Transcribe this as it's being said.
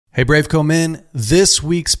Hey, Braveco men, this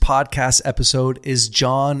week's podcast episode is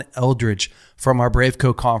John Eldredge from our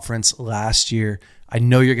Braveco conference last year. I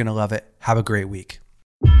know you're going to love it. Have a great week.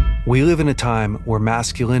 We live in a time where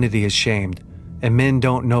masculinity is shamed and men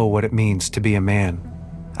don't know what it means to be a man.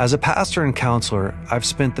 As a pastor and counselor, I've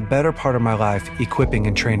spent the better part of my life equipping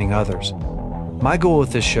and training others. My goal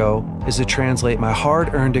with this show is to translate my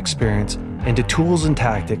hard-earned experience into tools and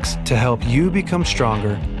tactics to help you become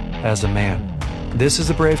stronger as a man. This is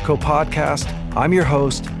the Braveco podcast. I'm your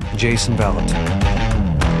host, Jason Valentin.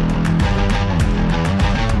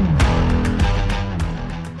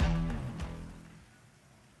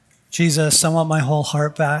 Jesus, I want my whole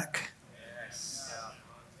heart back.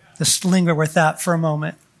 Just linger with that for a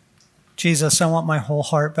moment. Jesus, I want my whole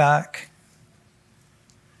heart back.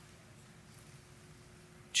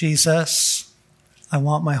 Jesus, I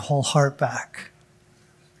want my whole heart back.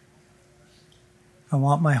 I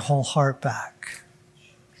want my whole heart back.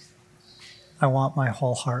 I want my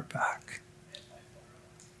whole heart back.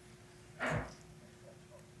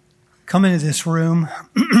 Come into this room,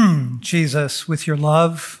 Jesus, with your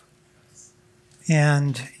love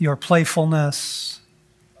and your playfulness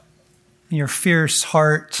and your fierce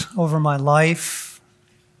heart over my life.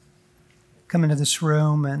 Come into this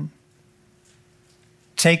room and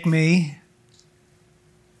take me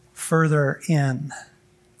further in.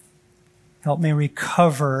 Help me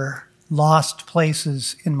recover lost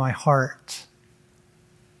places in my heart.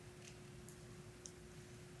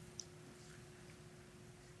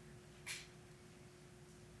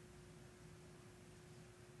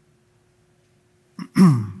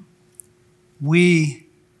 We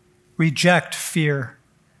reject fear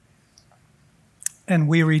and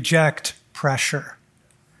we reject pressure.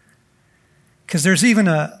 Because there's even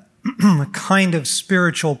a kind of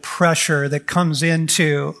spiritual pressure that comes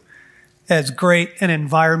into as great an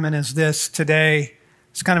environment as this today.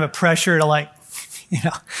 It's kind of a pressure to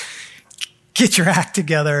get your act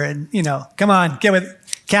together and, come on,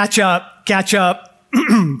 catch up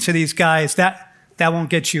to these guys. That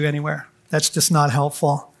won't get you anywhere. That's just not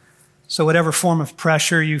helpful. So whatever form of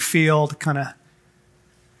pressure you feel to kind of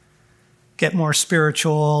get more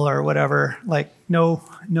spiritual or whatever, no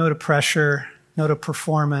to pressure, no to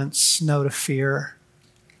performance, no to fear.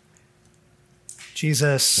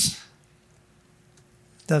 Jesus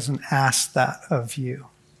doesn't ask that of you.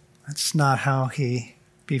 That's not how he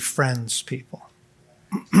befriends people.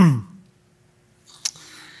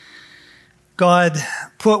 God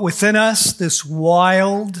put within us this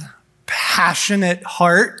wild, passionate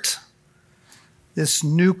heart, this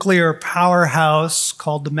nuclear powerhouse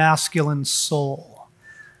called the masculine soul,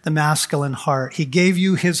 the masculine heart. He gave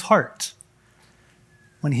you his heart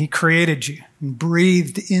when he created you and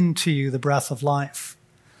breathed into you the breath of life.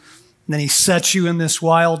 And then he set you in this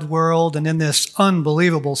wild world and in this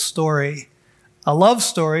unbelievable story, a love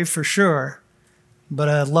story for sure, but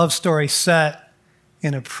a love story set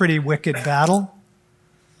in a pretty wicked battle.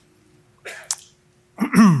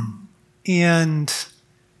 And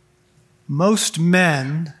most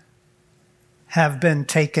men have been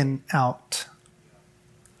taken out.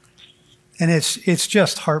 And it's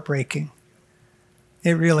just heartbreaking.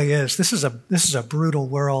 It really is. This is a brutal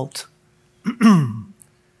world. And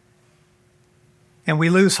we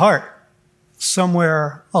lose heart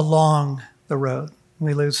somewhere along the road.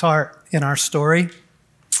 We lose heart in our story.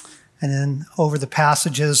 And then over the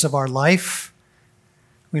passages of our life,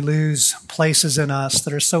 we lose places in us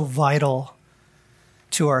that are so vital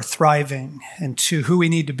to our thriving and to who we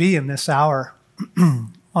need to be in this hour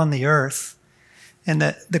on the earth. And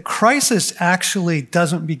that the crisis actually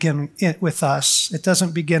doesn't begin with us. It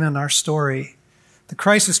doesn't begin in our story. The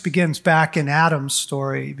crisis begins back in Adam's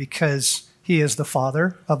story because he is the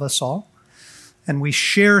father of us all. And we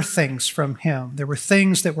share things from him. There were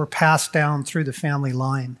things that were passed down through the family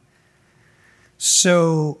line.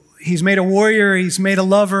 So he's made a warrior, he's made a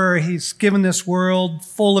lover, he's given this world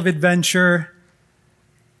full of adventure.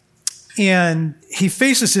 And he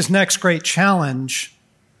faces his next great challenge.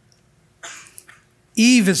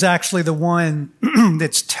 Eve is actually the one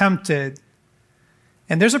that's tempted.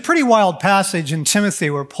 And there's a pretty wild passage in Timothy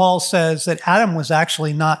where Paul says that Adam was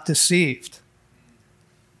actually not deceived.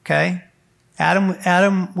 Okay?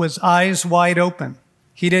 Adam was eyes wide open.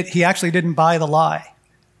 He actually didn't buy the lie.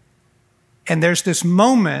 And there's this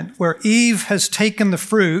moment where Eve has taken the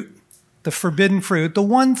fruit, the forbidden fruit, the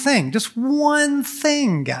one thing, just one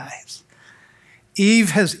thing, guys.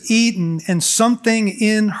 Eve has eaten, and something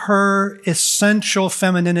in her essential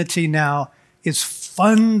femininity now is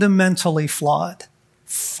fundamentally flawed.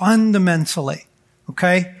 Fundamentally,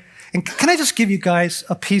 okay? And can I just give you guys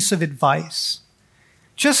a piece of advice?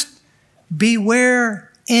 Just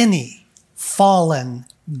beware any fallen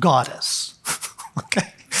goddess.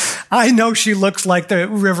 Okay? I know she looks like the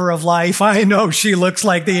river of life. I know she looks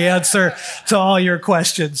like the answer to all your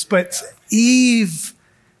questions. But Eve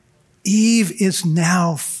is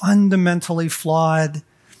now fundamentally flawed.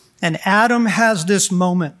 And Adam has this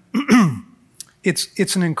moment.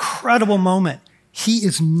 It's an incredible moment. He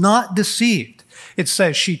is not deceived. It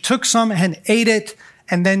says she took some and ate it,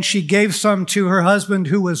 and then she gave some to her husband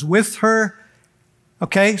who was with her.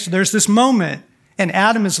 Okay, so there's this moment, and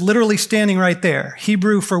Adam is literally standing right there.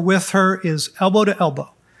 Hebrew for with her is elbow to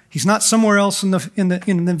elbow. He's not somewhere else in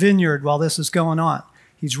the vineyard while this is going on.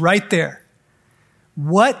 He's right there.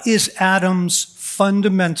 What is Adam's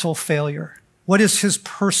fundamental failure? What is his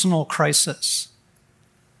personal crisis?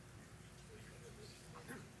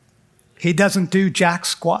 He doesn't do jack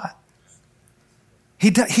squat. He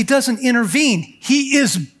doesn't intervene. He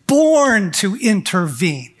is born to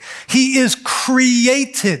intervene. He is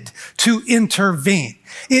created to intervene.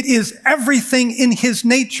 It is everything in his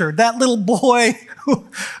nature. That little boy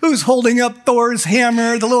who's holding up Thor's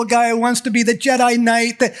hammer, the little guy who wants to be the Jedi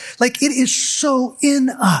Knight, it is so in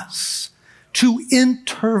us to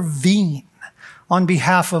intervene on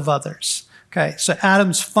behalf of others. Okay, so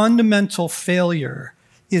Adam's fundamental failure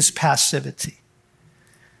is passivity.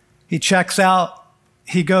 He checks out,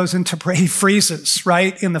 he goes into, he freezes,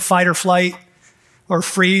 right? In the fight or flight or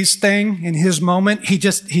freeze thing, in his moment,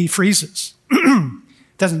 he freezes.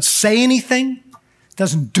 Doesn't say anything,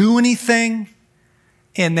 doesn't do anything,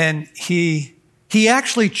 and then he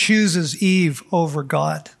actually chooses Eve over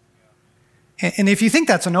God. And if you think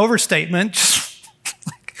that's an overstatement,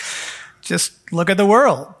 just look at the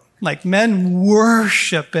world. Like, men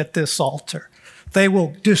worship at this altar. They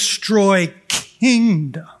will destroy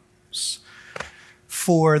kingdoms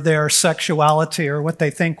for their sexuality or what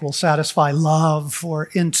they think will satisfy love or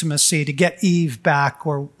intimacy to get Eve back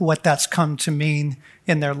or what that's come to mean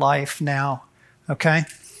in their life now. Okay?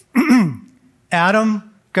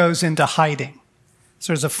 Adam goes into hiding.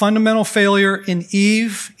 So there's a fundamental failure in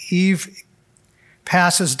Eve. Eve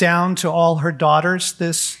passes down to all her daughters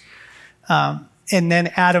this, and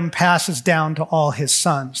then Adam passes down to all his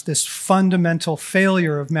sons, this fundamental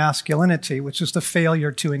failure of masculinity, which is the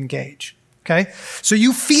failure to engage. Okay? So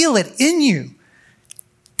you feel it in you.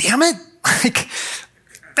 Damn it.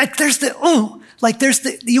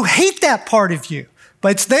 You hate that part of you,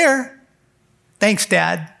 but it's there. Thanks,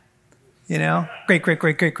 Dad. You know, great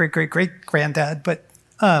granddad. But,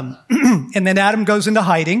 and then Adam goes into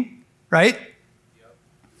hiding, right?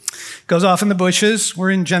 Goes off in the bushes.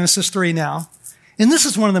 We're in Genesis 3 now. And this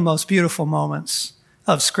is one of the most beautiful moments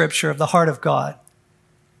of Scripture, of the heart of God.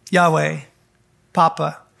 Yahweh,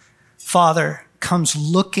 Papa, Father, comes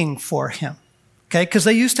looking for him. Okay? Because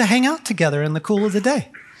they used to hang out together in the cool of the day.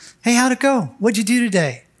 Hey, how'd it go? What'd you do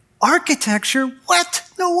today? Architecture? What?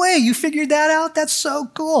 No way. You figured that out? That's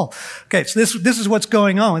so cool. Okay, so this is what's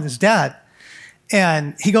going on with his dad.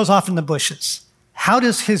 And he goes off in the bushes. How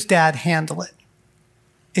does his dad handle it?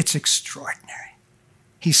 It's extraordinary.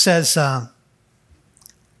 He says,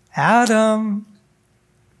 Adam,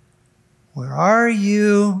 where are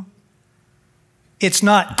you? It's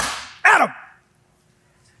not, Adam,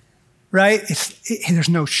 right? There's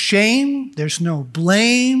no shame. There's no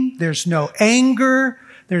blame. There's no anger.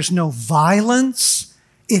 There's no violence.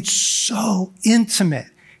 It's so intimate.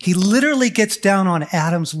 He literally gets down on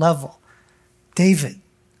Adam's level. David,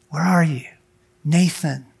 where are you?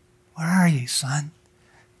 Nathan, where are you, son?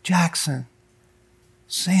 Jackson,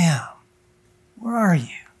 Sam, where are you?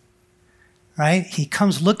 Right? He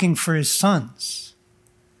comes looking for his sons.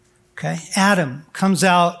 Okay? Adam comes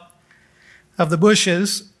out of the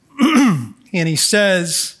bushes and he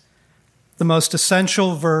says the most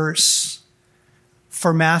essential verse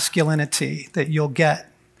for masculinity that you'll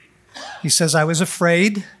get. He says, I was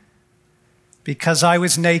afraid because I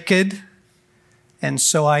was naked, and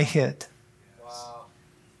so I hid. Wow.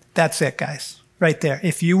 That's it, guys. Right there.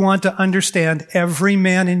 If you want to understand every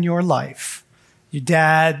man in your life, your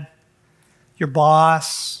dad, your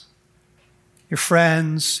boss, your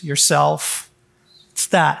friends, yourself, it's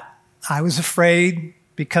that. I was afraid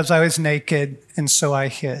because I was naked, and so I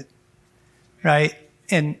hid. Right?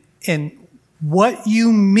 And what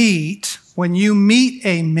you meet when you meet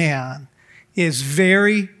a man is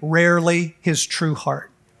very rarely his true heart.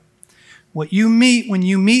 What you meet when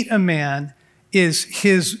you meet a man is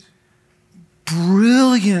his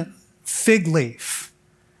brilliant fig leaf,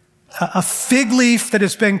 a fig leaf that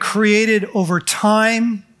has been created over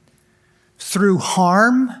time through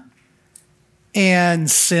harm and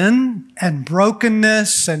sin and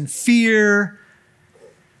brokenness and fear,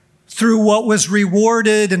 through what was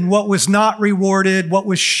rewarded and what was not rewarded, what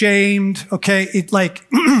was shamed, okay?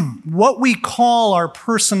 What we call our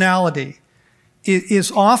personality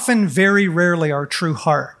is often very rarely our true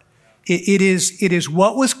heart. It is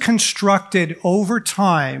what was constructed over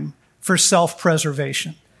time for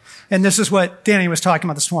self-preservation. And this is what Danny was talking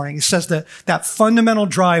about this morning. He says that fundamental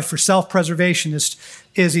drive for self-preservation is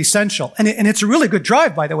essential. And it's a really good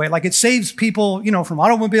drive, by the way. Like, it saves people, from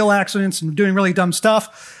automobile accidents and doing really dumb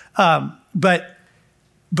stuff. But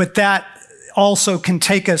that also can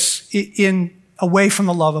take us away from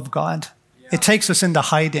the love of God. Yeah. It takes us into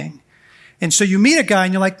hiding. And so you meet a guy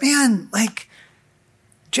and you're like, man,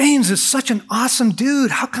 James is such an awesome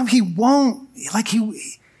dude. How come he won't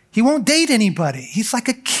date anybody? He's like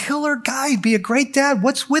a killer guy. He'd be a great dad.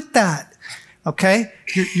 What's with that? Okay?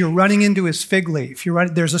 You're running into his fig leaf.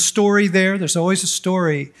 There's a story there. There's always a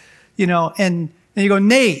story, and you go,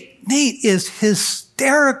 Nate is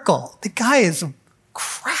hysterical. The guy is a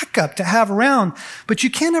crack up to have around, but you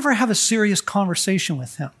can't ever have a serious conversation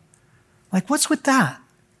with him. What's with that?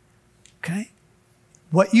 Okay?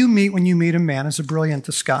 What you meet when you meet a man is a brilliant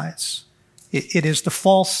disguise. It is the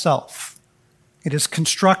false self. It is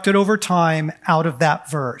constructed over time out of that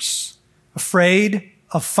verse. Afraid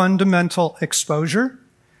of fundamental exposure,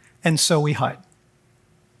 and so we hide.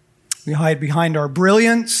 We hide behind our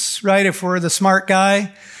brilliance, right, if we're the smart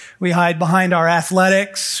guy. We hide behind our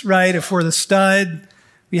athletics, right, if we're the stud.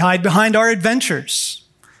 We hide behind our adventures.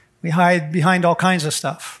 We hide behind all kinds of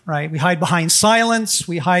stuff, right? We hide behind silence.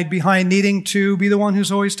 We hide behind needing to be the one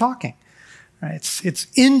who's always talking, right? It's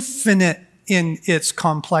infinite in its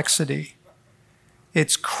complexity.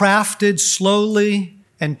 It's crafted slowly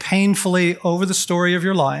and painfully over the story of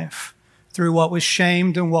your life through what was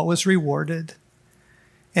shamed and what was rewarded.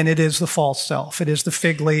 And it is the false self. It is the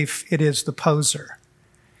fig leaf. It is the poser.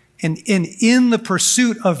 And in the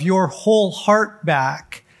pursuit of your whole heart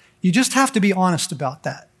back, you just have to be honest about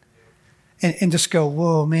that. And just go,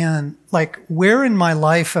 whoa, man, where in my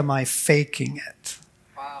life am I faking it?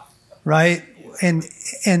 Wow. Right?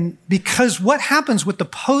 And because what happens with the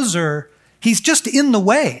poser, he's just in the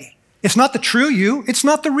way. It's not the true you. It's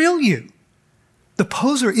not the real you. The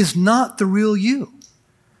poser is not the real you.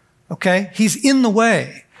 Okay? He's in the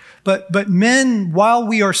way. But men, while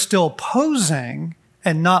we are still posing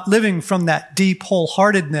and not living from that deep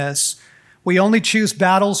wholeheartedness, we only choose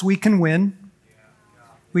battles we can win.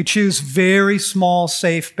 We choose very small,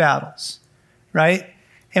 safe battles, right?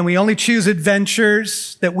 And we only choose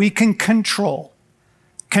adventures that we can control.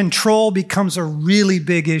 Control becomes a really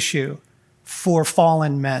big issue for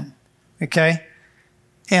fallen men, okay?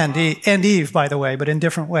 And Eve, by the way, but in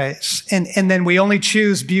different ways. And then we only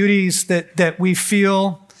choose beauties that we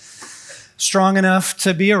feel strong enough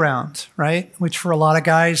to be around, right? Which for a lot of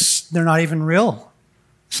guys, they're not even real.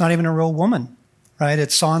 It's not even a real woman, right?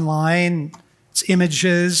 It's online, it's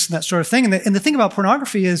images, that sort of thing. And the thing about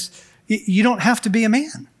pornography is you don't have to be a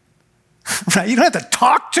man, right? You don't have to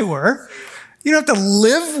talk to her. You don't have to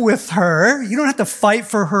live with her. You don't have to fight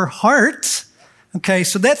for her heart. Okay,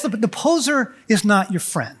 so that's the poser is not your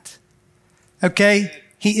friend. Okay,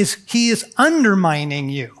 he is undermining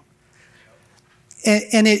you,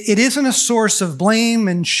 and it isn't a source of blame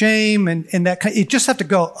and shame and that. You just have to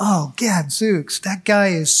go, oh, gadzooks, that guy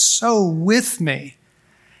is so with me.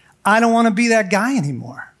 I don't want to be that guy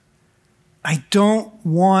anymore. I don't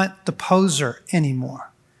want the poser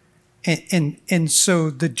anymore. And so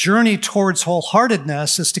the journey towards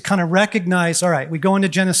wholeheartedness is to kind of recognize, all right, we go into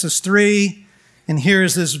Genesis 3, and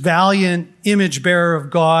here's this valiant image bearer of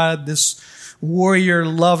God, this warrior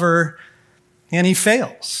lover, and he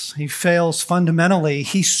fails. He fails fundamentally.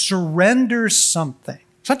 He surrenders something.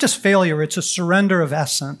 It's not just failure, it's a surrender of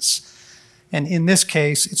essence. And in this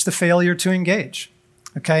case, it's the failure to engage.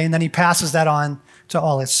 Okay, and then he passes that on to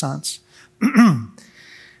all his sons.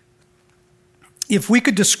 If we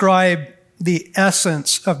could describe the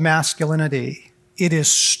essence of masculinity, it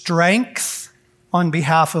is strength on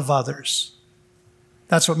behalf of others.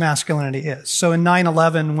 That's what masculinity is. So in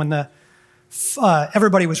 9/11, when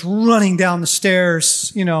everybody was running down the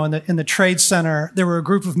stairs, in the Trade Center, there were a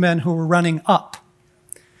group of men who were running up,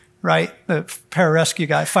 right? The pararescue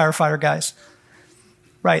guy, firefighter guys,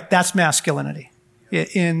 right? That's masculinity.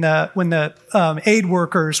 When the aid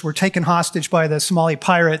workers were taken hostage by the Somali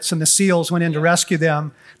pirates and the SEALs went in to rescue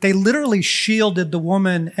them, they literally shielded the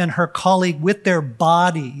woman and her colleague with their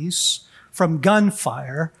bodies from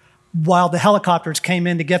gunfire while the helicopters came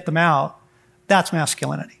in to get them out. That's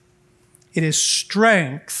masculinity. It is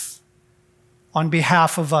strength on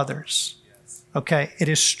behalf of others. Okay? It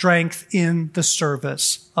is strength in the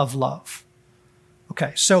service of love.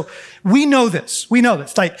 Okay, so we know this. We know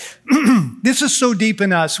this. Like, this is so deep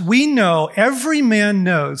in us. We know, every man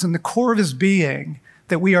knows in the core of his being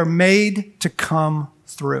that we are made to come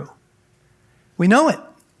through. We know it.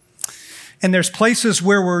 And there's places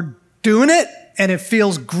where we're doing it and it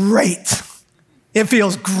feels great. It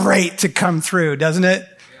feels great to come through, doesn't it?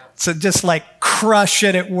 So just like crush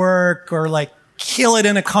it at work, or like kill it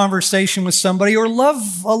in a conversation with somebody, or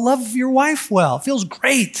love your wife well. It feels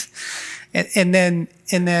great. And then,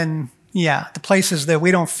 the places that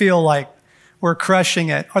we don't feel like we're crushing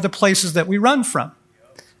it are the places that we run from.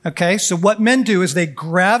 Okay, so what men do is they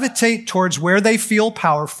gravitate towards where they feel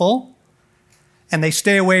powerful, and they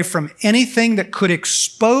stay away from anything that could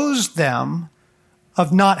expose them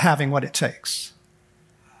of not having what it takes.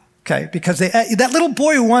 Okay, because that little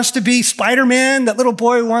boy who wants to be Spider-Man, that little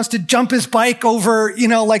boy who wants to jump his bike over,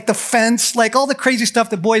 like the fence, like all the crazy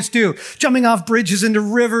stuff that boys do, jumping off bridges into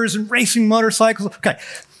rivers and racing motorcycles. Okay,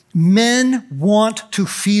 men want to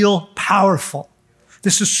feel powerful.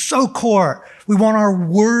 This is so core. We want our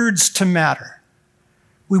words to matter.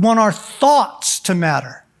 We want our thoughts to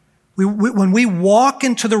matter. When we walk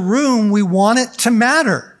into the room, we want it to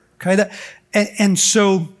matter. Okay, and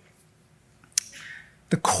so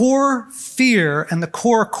the core fear and the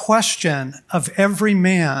core question of every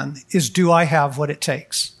man is, do I have what it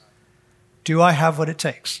takes? Do I have what it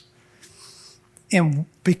takes? And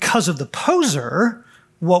because of the poser,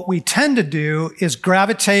 what we tend to do is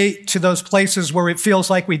gravitate to those places where it feels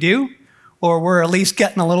like we do, or we're at least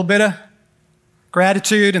getting a little bit of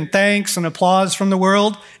gratitude and thanks and applause from the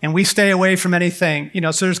world, and we stay away from anything.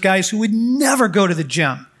 So there's guys who would never go to the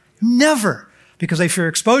gym, never, because they fear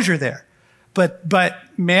exposure there. But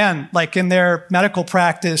man, like in their medical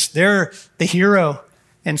practice, they're the hero,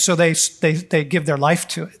 and so they give their life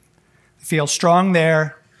to it. They feel strong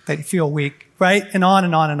there, they feel weak, right? And on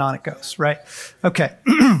and on and on it goes, right? Okay,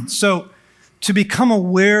 so to become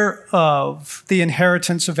aware of the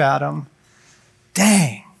inheritance of Adam,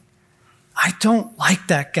 dang, I don't like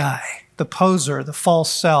that guy, the poser, the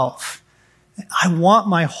false self. I want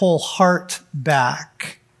my whole heart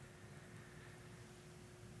back.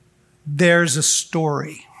 There's a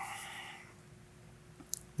story.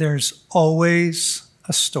 There's always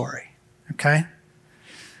a story, okay?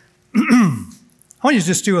 I want you to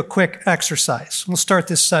just do a quick exercise. We'll start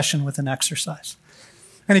this session with an exercise.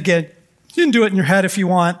 And again, you can do it in your head if you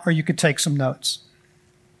want, or you could take some notes.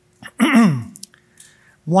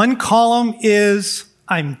 One column is,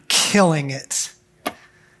 I'm killing it.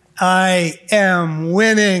 I am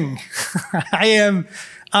winning.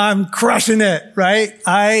 I'm crushing it, right?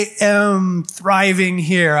 I am thriving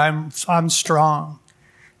here. I'm strong.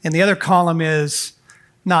 And the other column is,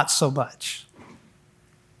 not so much.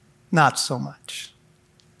 Not so much.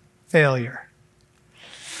 Failure.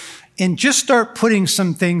 And just start putting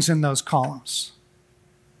some things in those columns.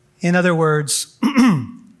 In other words,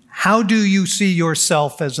 how do you see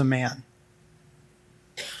yourself as a man?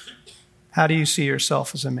 How do you see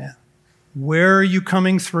yourself as a man? Where are you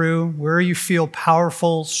coming through? Where you feel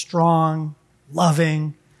powerful, strong,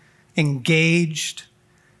 loving, engaged?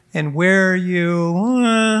 And where are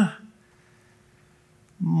you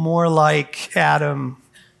more like Adam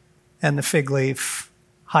and the fig leaf,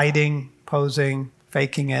 hiding, posing,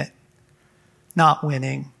 faking it, not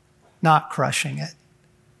winning, not crushing it?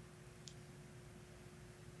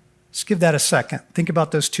 Just give that a second. Think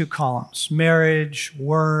about those two columns: marriage,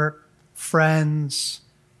 work, friends,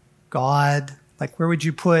 God. Like, where would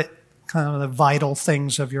you put kind of the vital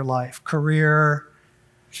things of your life? Career,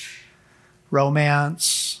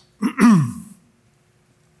 romance.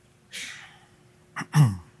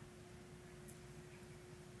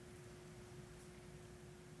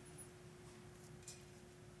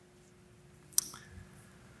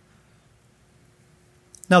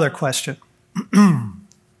 Another question.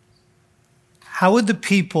 How would the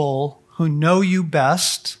people who know you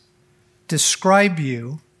best describe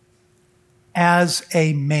you as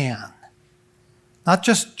a man? Not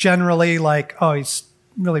just generally like, oh, he's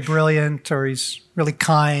really brilliant or he's really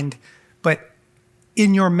kind, but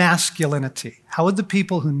in your masculinity. How would the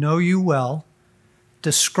people who know you well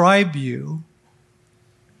describe you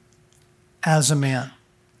as a man?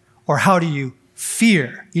 Or how do you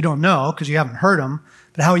fear? You don't know because you haven't heard them,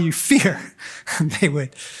 but how you fear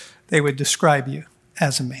they would describe you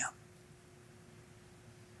as a man.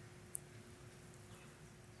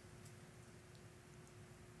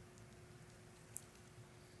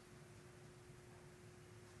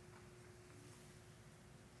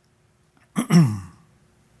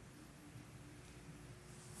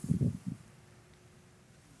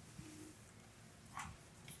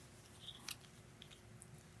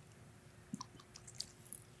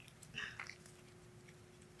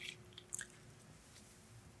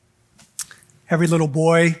 Every little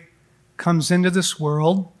boy comes into this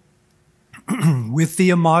world with the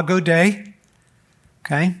Imago Dei,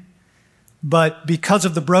 okay? But because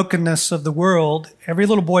of the brokenness of the world, every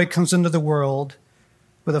little boy comes into the world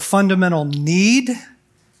with a fundamental need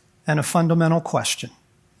and a fundamental question.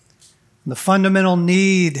 And the fundamental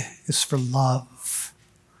need is for love,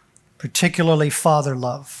 particularly father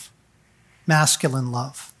love, masculine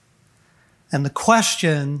love. And the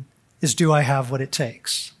question is, do I have what it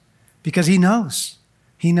takes? Because he knows.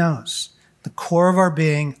 The core of our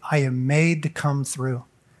being, I am made to come through.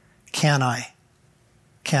 Can I?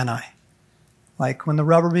 Like when the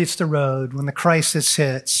rubber meets the road, when the crisis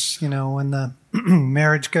hits, when the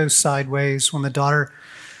marriage goes sideways, when the daughter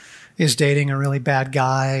is dating a really bad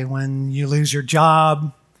guy, when you lose your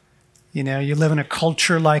job, you live in a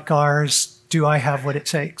culture like ours, do I have what it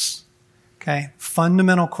takes? Okay,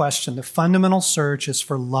 fundamental question. The fundamental search is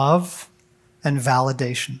for love and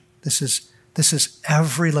validation. This is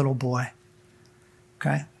every little boy.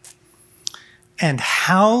 Okay? And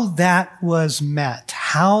how that was met,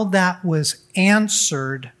 how that was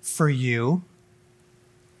answered for you,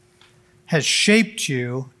 has shaped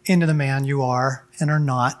you into the man you are and are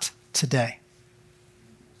not today.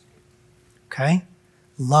 Okay?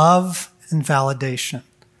 Love and validation.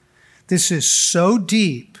 This is so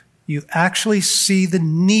deep, you actually see the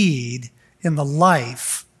need in the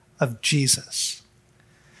life of Jesus.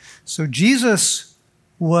 So Jesus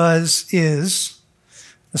is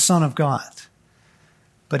the Son of God,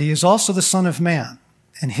 but he is also the Son of Man,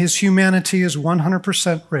 and his humanity is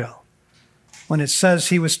 100% real. When it says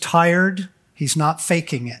he was tired, he's not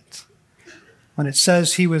faking it. When it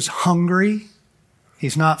says he was hungry,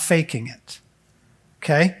 he's not faking it.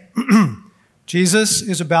 Okay? Jesus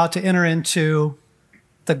is about to enter into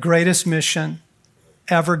the greatest mission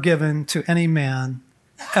ever given to any man,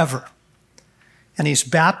 ever. And he's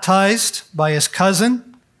baptized by his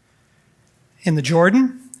cousin in the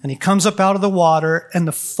Jordan, and he comes up out of the water, and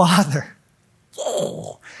the Father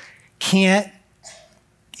can't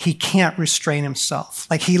restrain himself.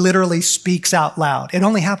 Like, he literally speaks out loud. It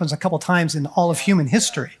only happens a couple times in all of human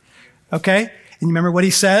history. Okay? And you remember what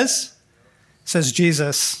he says? He says,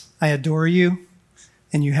 Jesus, I adore you,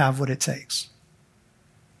 and you have what it takes.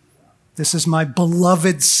 This is my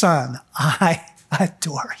beloved Son. I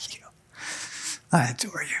adore you. I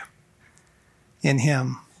adore you. In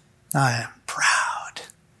him, I am proud.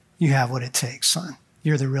 You have what it takes, son.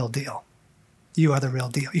 You're the real deal. You are the real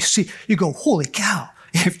deal. You see, you go, holy cow.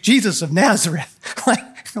 If Jesus of Nazareth,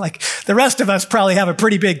 like the rest of us probably have a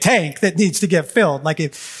pretty big tank that needs to get filled. Right?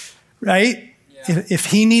 Yeah. If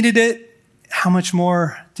he needed it, how much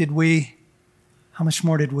more did we?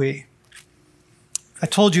 I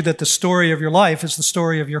told you that the story of your life is the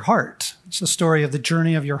story of your heart. It's the story of the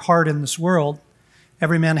journey of your heart in this world.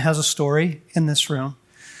 Every man has a story in this room.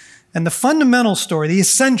 And the fundamental story, the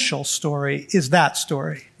essential story, is that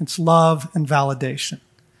story. It's love and validation.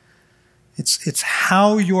 It's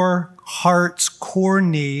how your heart's core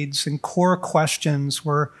needs and core questions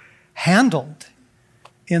were handled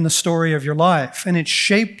in the story of your life. And it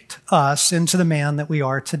shaped us into the man that we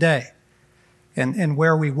are today. And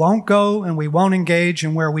where we won't go and we won't engage,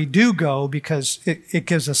 and where we do go, because it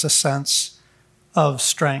gives us a sense of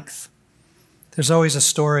strength. There's always a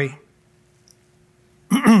story.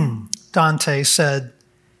 Dante said,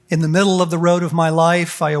 in the middle of the road of my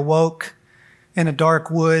life, I awoke in a dark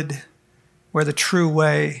wood where the true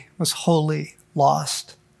way was wholly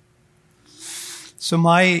lost. So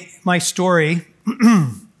my story,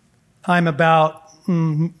 I'm about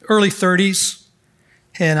early 30s,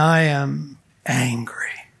 and I am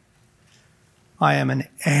angry. I am an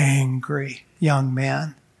angry young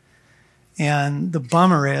man. And the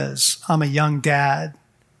bummer is I'm a young dad,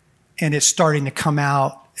 and it's starting to come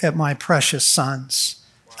out at my precious sons.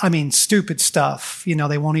 I mean, stupid stuff.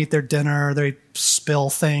 They won't eat their dinner. They spill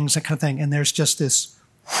things, that kind of thing. And there's just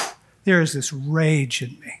there is this rage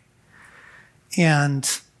in me. And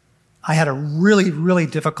I had a really, really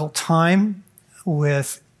difficult time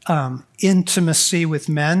with intimacy with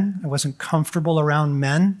men. I wasn't comfortable around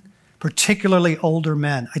men, particularly older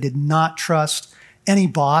men. I did not trust any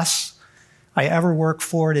boss I ever worked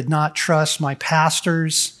for, did not trust my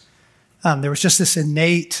pastors. There was just this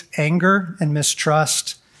innate anger and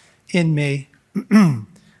mistrust in me.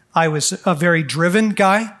 I was a very driven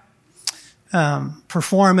guy.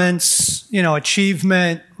 Performance,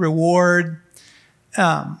 achievement, reward,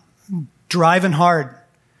 driving hard.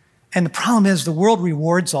 And the problem is the world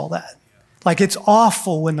rewards all that. Like, it's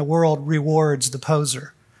awful when the world rewards the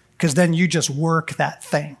poser, because then you just work that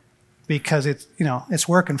thing because it's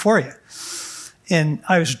working for you. And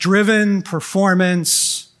I was driven,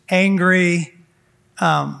 performance, angry,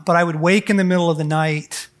 But I would wake in the middle of the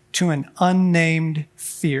night to an unnamed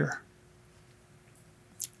fear.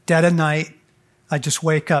 Dead of night, I'd just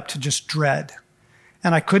wake up to just dread.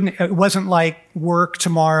 And it wasn't like work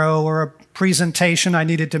tomorrow or a presentation I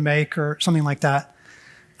needed to make or something like that.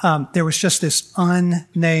 There was just this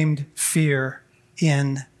unnamed fear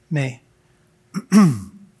in me.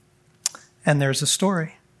 And there's a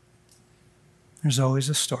story. There's always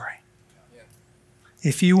a story.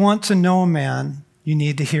 If you want to know a man, you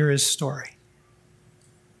need to hear his story.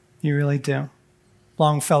 You really do.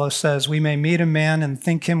 Longfellow says, we may meet a man and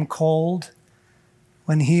think him cold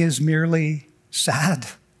when he is merely sad.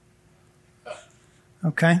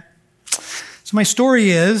 Okay? So my story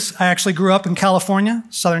is, I actually grew up in California,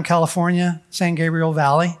 Southern California, San Gabriel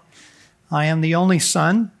Valley. I am the only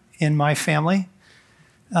son in my family.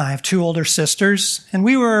 I have 2 older sisters, and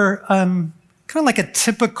we were kind of like a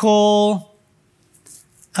typical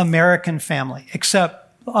American family, except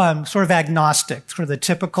sort of agnostic, sort of the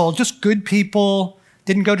typical, just good people,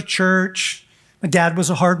 didn't go to church. My dad was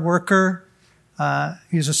a hard worker.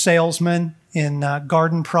 He was a salesman in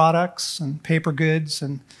garden products and paper goods,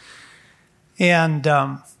 and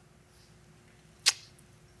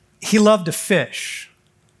he loved to fish.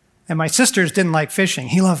 And my sisters didn't like fishing.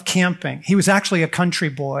 He loved camping. He was actually a country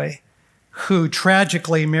boy who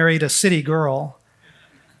tragically married a city girl.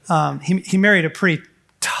 He married a pretty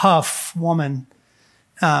tough woman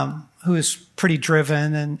who was pretty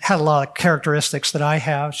driven and had a lot of characteristics that I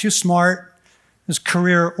have. She was smart, was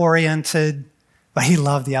career-oriented, but he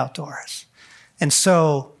loved the outdoors. And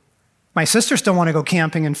so my sisters don't want to go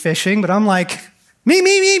camping and fishing, but I'm like,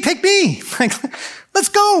 me, pick me. Like, let's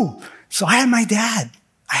go. So I had my dad.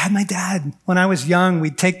 When I was young,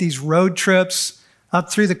 we'd take these road trips up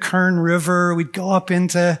through the Kern River. We'd go up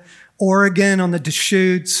into Oregon on the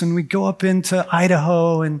Deschutes, and we'd go up into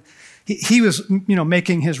Idaho. And he was,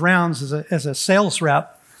 making his rounds as a sales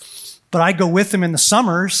rep. But I'd go with him in the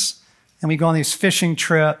summers, and we'd go on these fishing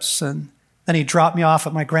trips. And then he'd drop me off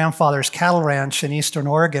at my grandfather's cattle ranch in eastern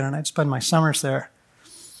Oregon, and I'd spend my summers there.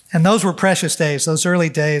 And those were precious days, those early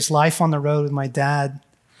days, life on the road with my dad.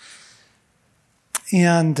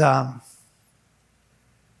 And I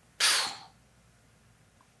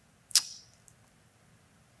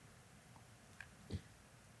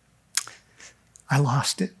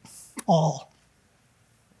lost it all.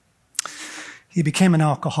 He became an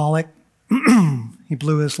alcoholic. He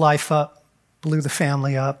blew his life up, blew the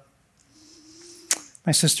family up.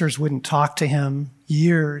 My sisters wouldn't talk to him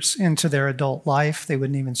years into their adult life. They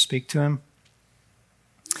wouldn't even speak to him.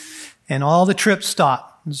 And all the trips stopped.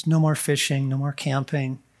 There's no more fishing, no more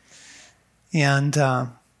camping. And I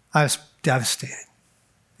was devastated.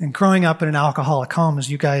 And growing up in an alcoholic home,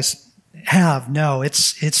 as you guys know,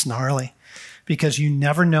 it's gnarly because you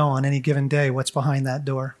never know on any given day what's behind that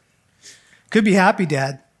door. Could be happy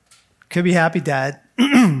dad. Could be happy dad.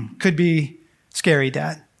 Could be scary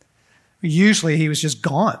dad. Usually he was just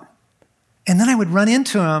gone. And then I would run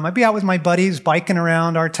into him. I'd be out with my buddies biking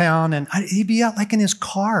around our town, and he'd be out like in his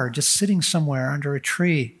car, just sitting somewhere under a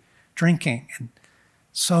tree, drinking. And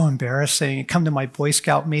so embarrassing. He'd come to my Boy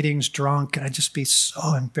Scout meetings drunk, and I'd just be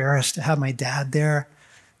so embarrassed to have my dad there.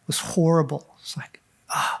 It was horrible. It's like,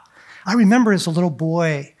 I remember as a little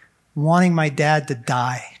boy wanting my dad to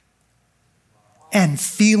die and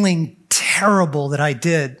feeling terrible that I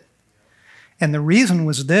did. And the reason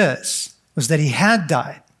was that he had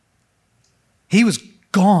died. He was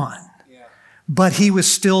gone, but he was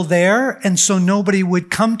still there. And so nobody would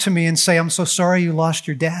come to me and say, I'm so sorry you lost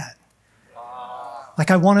your dad. Like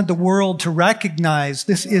I wanted the world to recognize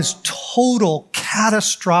this is total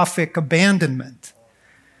catastrophic abandonment.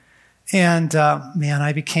 And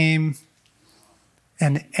I became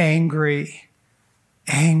an angry,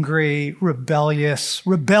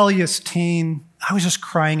 rebellious teen. I was just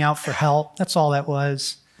crying out for help. That's all that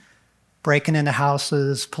was. Breaking into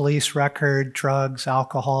houses, police record, drugs,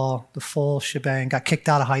 alcohol, the full shebang. Got kicked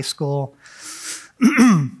out of high school.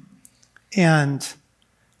 And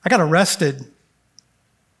I got arrested,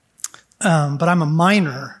 but I'm a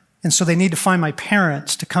minor. And so they need to find my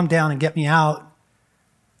parents to come down and get me out.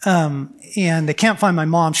 And they can't find my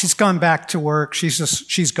mom. She's gone back to work.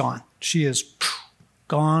 She's gone. She is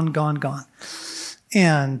gone.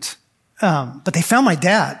 And, but they found my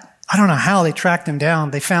dad. I don't know how they tracked him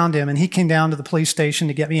down. They found him, and he came down to the police station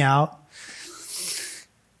to get me out.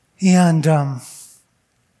 And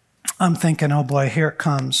I'm thinking, oh boy, here it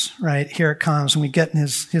comes, right? Here it comes. And we get in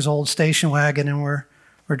his old station wagon, and we're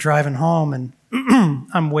driving home, and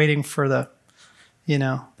I'm waiting for the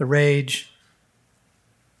rage.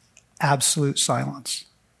 Absolute silence.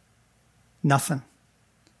 Nothing.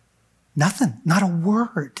 Nothing, not a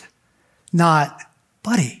word. Not,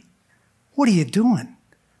 buddy, what are you doing?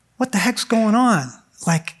 What the heck's going on?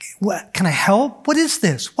 Like, what? Can I help? What is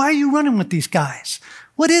this? Why are you running with these guys?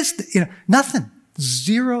 What is this? Nothing.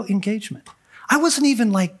 Zero engagement. I wasn't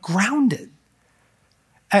even like grounded.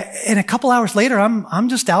 And a couple hours later, I'm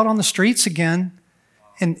just out on the streets again.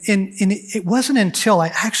 And it wasn't until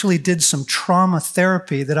I actually did some trauma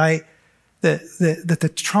therapy that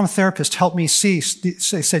the trauma therapist helped me see.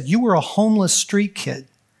 They said, you were a homeless street kid.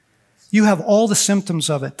 You have all the symptoms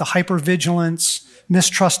of it, the hypervigilance,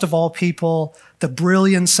 mistrust of all people, the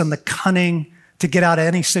brilliance and the cunning to get out of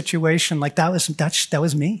any situation. Like that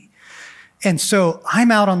was me. And so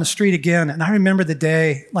I'm out on the street again. And I remember the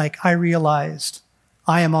day, like I realized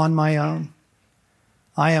I am on my own.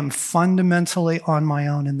 I am fundamentally on my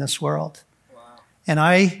own in this world. Wow. And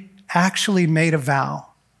I actually made a vow.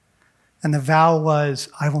 And the vow was,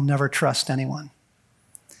 I will never trust anyone.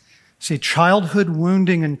 See, childhood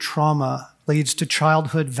wounding and trauma leads to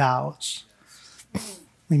childhood vows.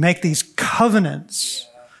 We make these covenants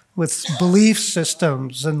with belief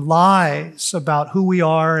systems and lies about who we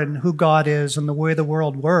are and who God is and the way the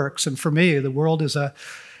world works. And for me, the world is a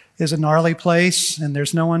gnarly place, and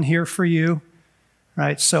there's no one here for you,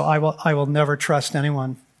 right? So I will never trust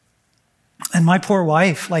anyone. And my poor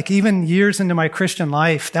wife, like even years into my Christian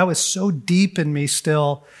life, that was so deep in me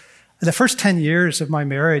still. The first 10 years of my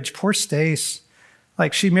marriage, poor Stace,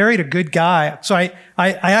 like she married a good guy. So I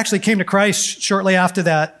actually came to Christ shortly after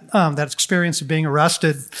that experience of being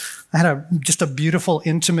arrested. I had just a beautiful,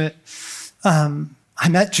 intimate, I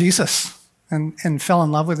met Jesus and fell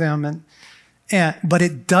in love with him. But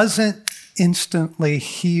it doesn't instantly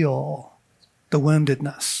heal the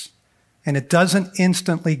woundedness. And it doesn't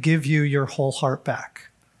instantly give you your whole heart back.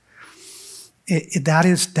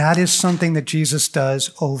 That is something that Jesus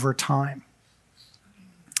does over time.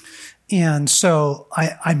 And so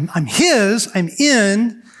I'm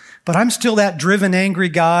in, but I'm still that driven, angry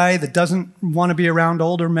guy that doesn't want to be around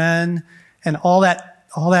older men, and all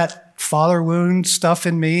that father wound stuff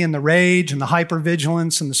in me, and the rage and the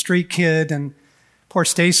hypervigilance and the street kid and poor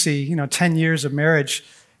Stacy, 10 years of marriage.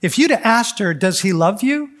 If you'd have asked her, does he love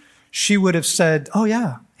you? She would have said, oh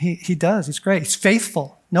yeah, he does. He's great. He's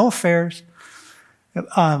faithful. No affairs.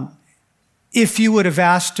 If you would have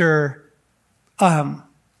asked her,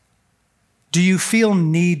 do you feel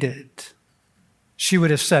needed? She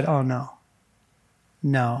would have said, oh no.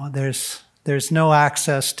 No, there's no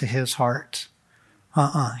access to his heart.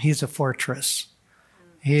 He's a fortress.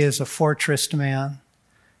 He is a fortressed man.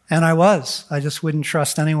 And I just wouldn't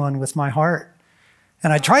trust anyone with my heart.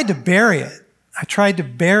 And I tried to bury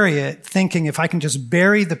it. Thinking if I can just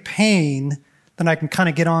bury the pain, then I can kind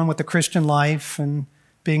of get on with the Christian life and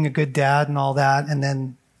being a good dad and all that. And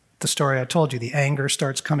then the story I told you, the anger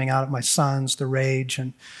starts coming out of my sons, the rage,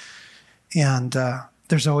 and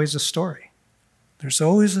there's always a story. There's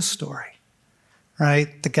always a story,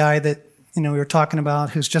 right? The guy that we were talking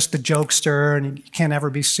about who's just a jokester and he can't ever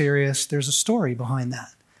be serious. There's a story behind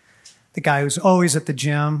that. The guy who's always at the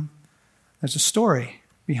gym, there's a story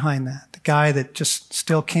behind that. The guy that just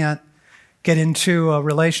still can't get into a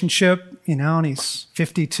relationship, and he's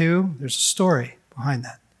 52, there's a story behind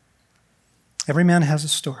that. Every man has a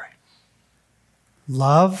story.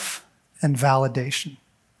 Love and validation.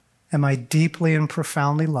 Am I deeply and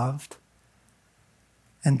profoundly loved?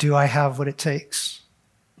 And do I have what it takes?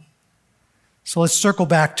 So let's circle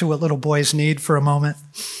back to what little boys need for a moment.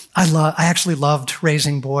 I actually loved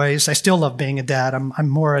raising boys. I still love being a dad. I'm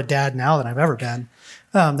more a dad now than I've ever been.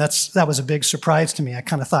 That was a big surprise to me. I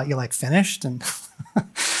kind of thought you finished, and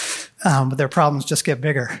but their problems just get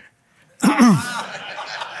bigger.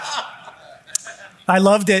 I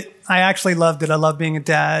loved it. I actually loved it. I love being a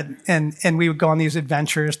dad. And we would go on these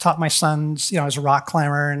adventures, taught my sons, I was a rock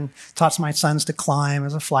climber, and taught my sons to climb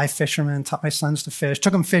as a fly fisherman, taught my sons to fish,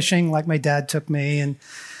 took them fishing like my dad took me.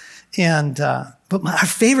 But our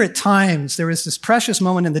favorite times, there was this precious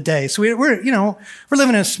moment in the day. So we're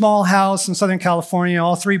living in a small house in Southern California.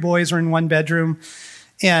 All three boys were in one bedroom.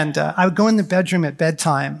 And I would go in the bedroom at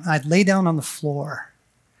bedtime. I'd lay down on the floor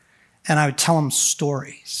and I would tell them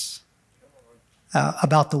stories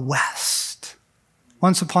about the West.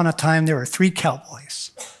 Once upon a time, there were three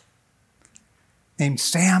cowboys named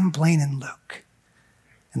Sam, Blaine, and Luke.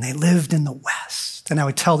 And they lived in the West. And I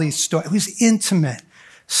would tell these stories. It was intimate.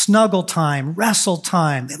 Snuggle time, wrestle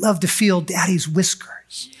time. They loved to feel daddy's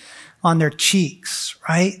whiskers on their cheeks,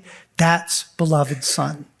 right? That's beloved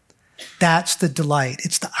son. That's the delight.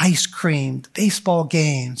 It's the ice cream, the baseball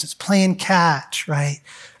games. It's playing catch, right?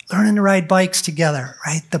 Learning to ride bikes together,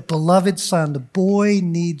 right? The beloved son, the boy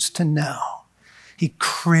needs to know He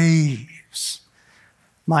craves.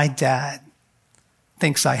 My dad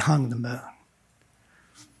thinks I hung the moon.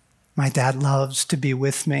 My dad loves to be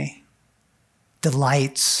with me,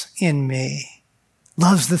 delights in me,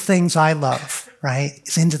 loves the things I love, right?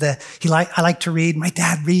 He's into I like to read. My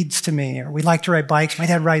dad reads to me. Or we like to ride bikes. My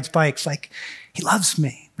dad rides bikes. Like, he loves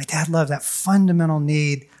me. My dad loves that fundamental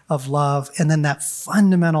need of love. And then that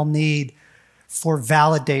fundamental need for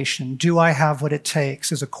validation. Do I have what it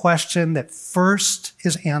takes? Is a question that first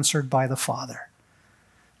is answered by the Father.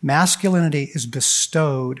 Masculinity is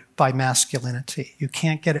bestowed by masculinity. You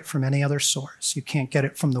can't get it from any other source. You can't get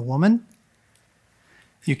it from the woman.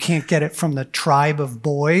 You can't get it from the tribe of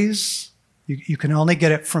boys. You can only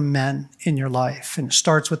get it from men in your life. And it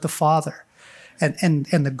starts with the Father. And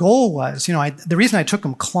the goal was, the reason I took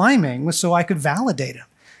him climbing was so I could validate him.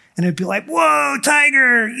 And it'd be like, whoa,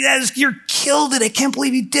 Tiger, yes, you killed it. I can't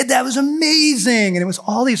believe you did that. It was amazing. And it was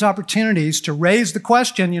all these opportunities to raise the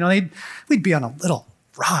question. We'd be on a little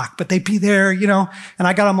rock, but they'd be there, and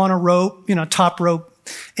I got them on a rope, top rope.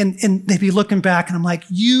 And they'd be looking back and I'm like,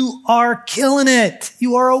 you are killing it.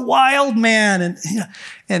 You are a wild man.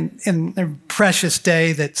 And the precious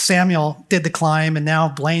day that Samuel did the climb and now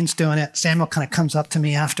Blaine's doing it, Samuel kind of comes up to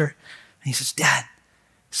me after and he says, Dad,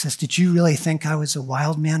 did you really think I was a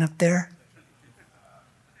wild man up there?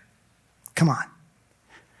 Come on.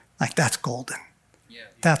 Like, that's golden.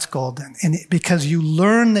 That's golden. And because you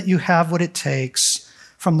learn that you have what it takes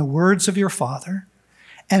from the words of your Father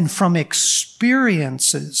and from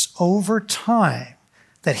experiences over time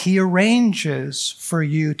that he arranges for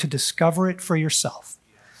you to discover it for yourself.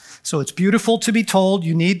 So it's beautiful to be told,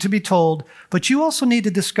 you need to be told, but you also need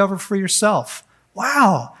to discover for yourself.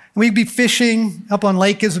 Wow. We'd be fishing up on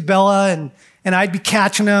Lake Isabella and I'd be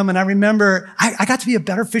catching them. And I remember I got to be a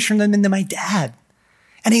better fisherman than my dad.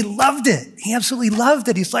 And he loved it. He absolutely loved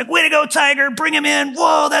it. He's like, way to go, Tiger. Bring him in.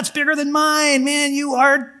 Whoa, that's bigger than mine. Man, you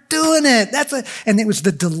are doing it. And it was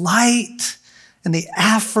the delight and the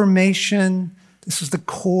affirmation. This is the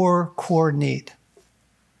core need.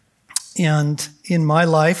 And in my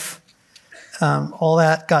life, all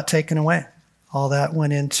that got taken away. All that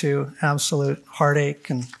went into absolute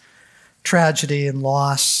heartache and tragedy and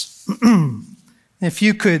loss. If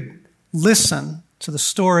you could listen to the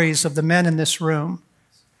stories of the men in this room,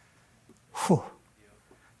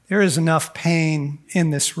 there is enough pain in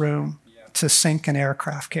this room to sink an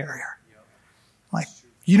aircraft carrier. Like,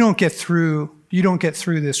 you don't get through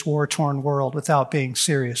this war-torn world without being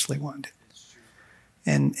seriously wounded.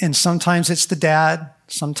 And sometimes it's the dad,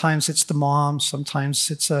 sometimes it's the mom, sometimes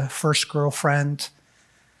it's a first girlfriend,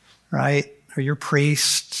 right? Or your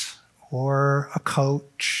priest, or a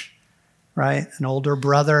coach, right? An older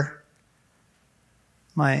brother.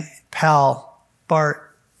 My pal, Bart,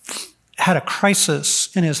 had a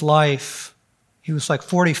crisis in his life. He was like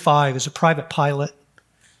 45, he was a private pilot.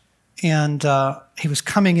 And he was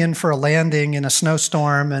coming in for a landing in a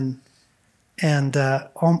snowstorm and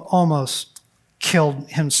almost killed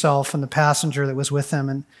himself and the passenger that was with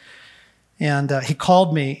him. And he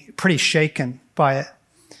called me pretty shaken by it.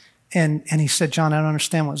 And he said, John, I don't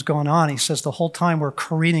understand what's going on. He says, the whole time we're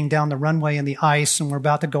careening down the runway in the ice and we're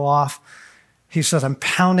about to go off, he says, I'm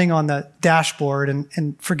pounding on the dashboard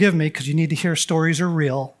and forgive me because you need to hear stories are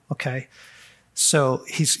real, okay? So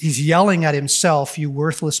he's yelling at himself, you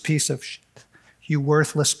worthless piece of shit. You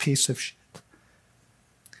worthless piece of shit.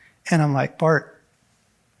 And I'm like, Bart,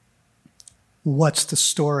 what's the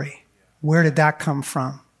story? Where did that come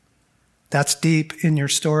from? That's deep in your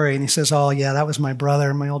story. And he says, oh, yeah, that was my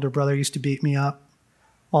brother. My older brother used to beat me up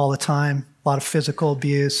all the time, a lot of physical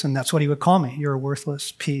abuse, and that's what he would call me. You're a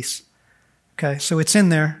worthless piece. Okay, so it's in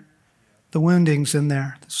there. The wounding's in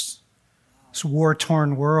there. This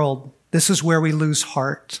war-torn world. This is where we lose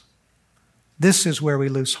heart. This is where we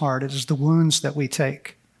lose heart. It is the wounds that we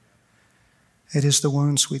take. It is the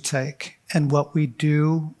wounds we take and what we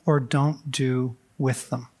do or don't do with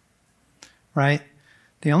them, right?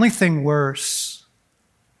 The only thing worse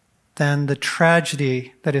than the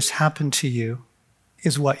tragedy that has happened to you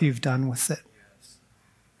is what you've done with it.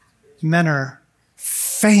 Men are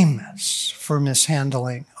famous for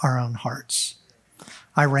mishandling our own hearts.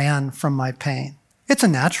 I ran from my pain. It's a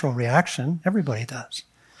natural reaction. Everybody does,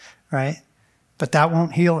 right? But that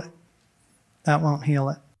won't heal it. That won't heal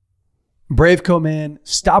it. Brave Co Man,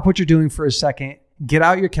 stop what you're doing for a second. Get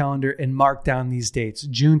out your calendar and mark down these dates.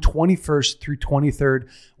 June 21st through 23rd,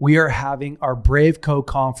 we are having our Brave Co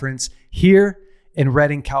conference here in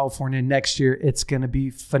Redding, California next year. It's going to be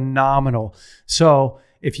phenomenal. So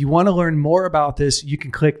if you want to learn more about this, you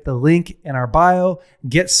can click the link in our bio,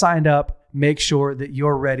 get signed up, make sure that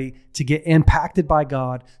you're ready to get impacted by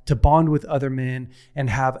God, to bond with other men, and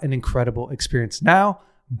have an incredible experience. Now,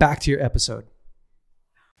 back to your episode.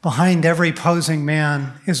 Behind every posing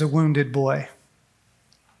man is a wounded boy.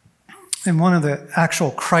 And one of the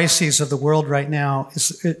actual crises of the world right now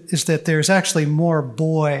is that there's actually more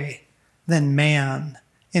boy than man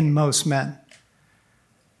in most men.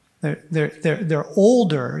 They're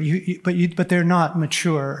older, but they're not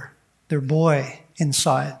mature. They're boy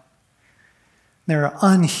inside. There are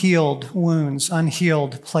unhealed wounds,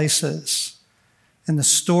 unhealed places in the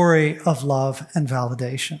story of love and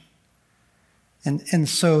validation. And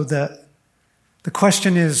so the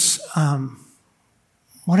question is,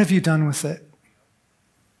 what have you done with it?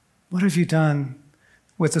 What have you done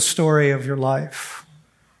with the story of your life?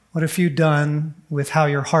 What have you done with how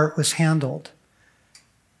your heart was handled?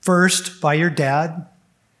 First, by your dad,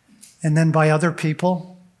 and then by other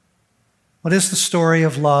people. What is the story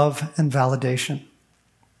of love and validation?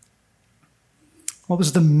 What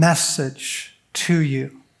was the message to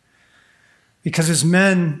you? Because as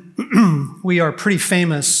men, we are pretty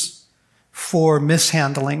famous for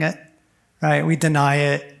mishandling it, right? We deny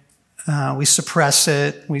it, we suppress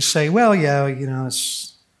it, we say, well, yeah,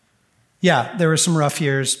 there were some rough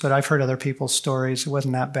years, but I've heard other people's stories, it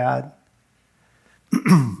wasn't that bad.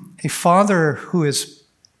 A father who is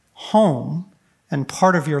home and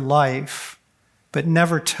part of your life, but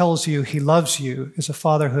never tells you he loves you, is a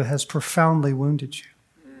father who has profoundly wounded you.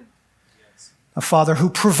 A father who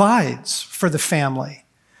provides for the family,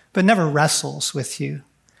 but never wrestles with you,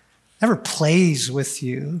 never plays with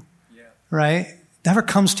you, right? Never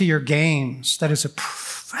comes to your games. That is a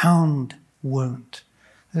profound wound.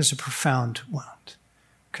 That is a profound wound,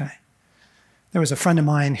 okay? There was a friend of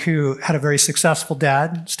mine who had a very successful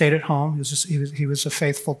dad, stayed at home. He was a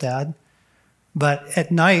faithful dad. But at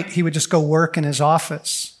night, he would just go work in his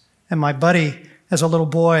office. And my buddy, as a little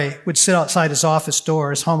boy, would sit outside his office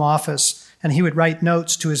door, his home office, and he would write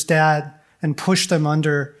notes to his dad and push them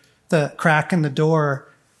under the crack in the door.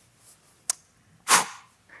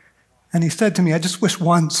 And he said to me, I just wish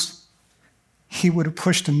once he would have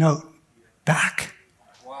pushed a note back.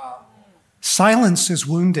 Wow. Silence is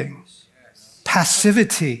wounding.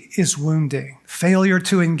 Passivity is wounding. Failure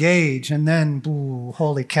to engage, and then, ooh,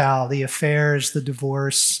 holy cow, the affairs, the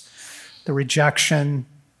divorce, the rejection,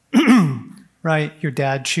 right? Your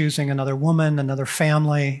dad choosing another woman, another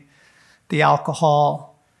family, the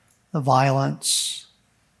alcohol, the violence,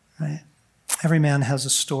 right? Every man has a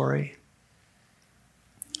story.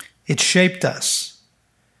 It shaped us.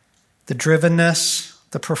 The drivenness,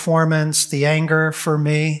 the performance, the anger for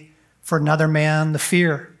me, for another man, the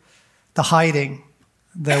fear, the hiding,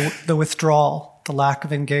 the withdrawal, the lack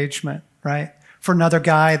of engagement, right? For another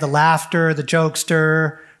guy, the laughter, the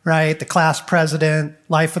jokester, right? The class president,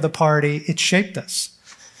 life of the party. It shaped us.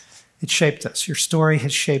 It shaped us. Your story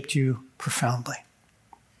has shaped you profoundly.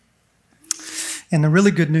 And the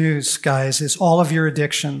really good news, guys, is all of your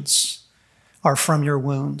addictions are from your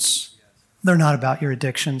wounds. They're not about your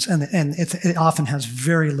addictions. And it often has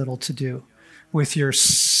very little to do with your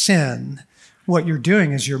sin. What you're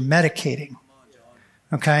doing is you're medicating,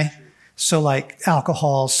 okay? So like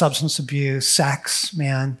alcohol, substance abuse, sex,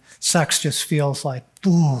 man, sex just feels like,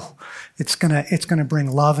 ooh, it's gonna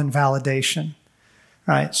bring love and validation,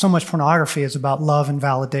 right? So much pornography is about love and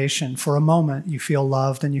validation. For a moment, you feel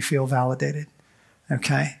loved and you feel validated,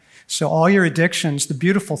 okay? So all your addictions, the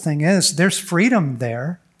beautiful thing is there's freedom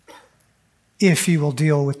there if you will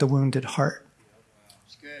deal with the wounded heart,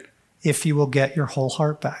 if you will get your whole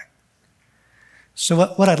heart back. So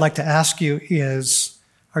what I'd like to ask you is,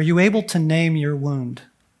 are you able to name your wound?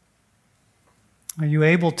 Are you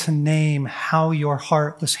able to name how your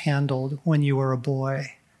heart was handled when you were a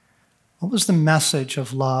boy? What was the message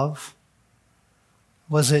of love?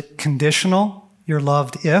 Was it conditional? You're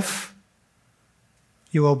loved if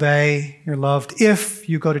you obey. You're loved if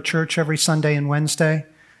you go to church every Sunday and Wednesday.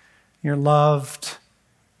 You're loved,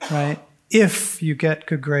 right? If you get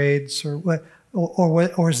good grades, or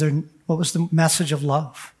is there? What was the message of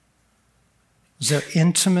love? Was there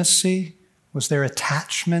intimacy? Was there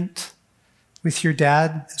attachment with your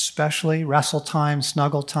dad, especially? Wrestle time,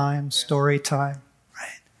 snuggle time, story time,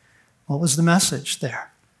 right? What was the message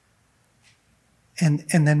there? And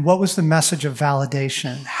then what was the message of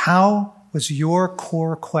validation? How was your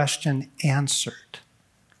core question answered?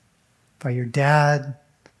 By your dad,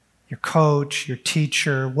 your coach, your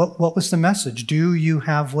teacher? What was the message? Do you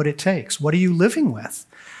have what it takes? What are you living with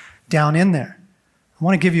down in there? I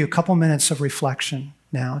want to give you a couple minutes of reflection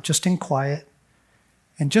now, just in quiet,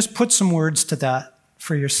 and just put some words to that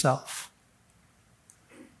for yourself.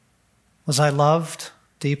 Was I loved?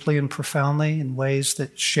 deeply and profoundly in ways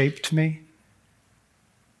that shaped me?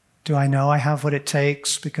 Do I know I have what it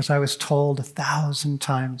takes because I was told 1,000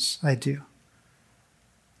 times I do?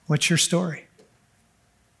 What's your story?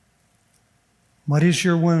 What is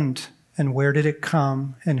your wound, and where did it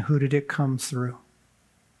come, and who did it come through?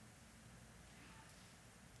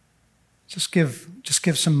 Just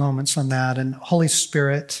give some moments on that. And Holy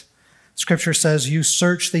Spirit, Scripture says, you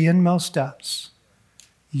search the inmost depths.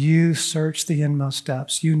 You search the inmost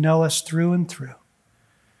depths. You know us through and through.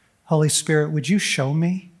 Holy Spirit, would you show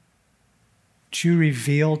me? Would you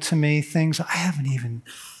reveal to me things I haven't even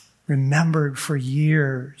remembered for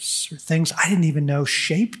years, or things I didn't even know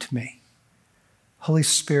shaped me? Holy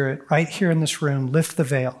Spirit, right here in this room, lift the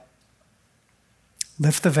veil.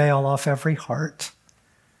 Lift the veil off every heart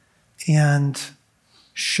and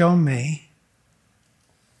show me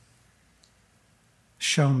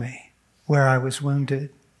where I was wounded,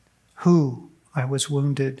 who I was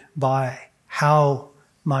wounded by, how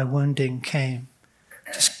my wounding came.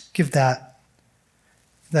 Just give that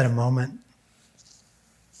a moment.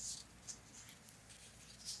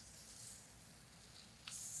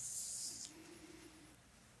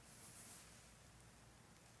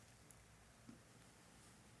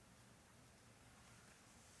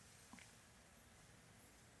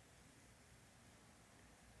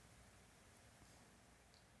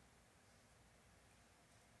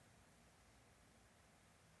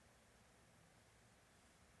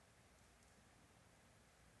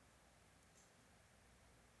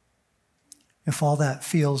 If all that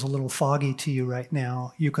feels a little foggy to you right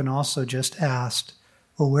now, you can also just ask,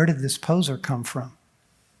 well, where did this poser come from?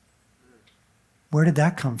 Where did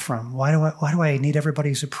that come from? Why do I need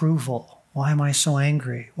everybody's approval? Why am I so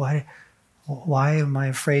angry? Why am I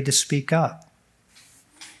afraid to speak up?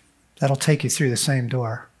 That'll take you through the same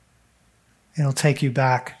door. It'll take you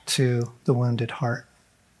back to the wounded heart.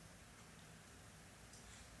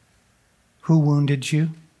 Who wounded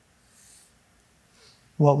you?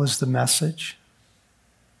 What was the message?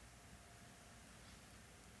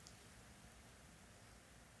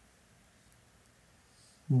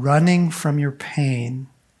 Running from your pain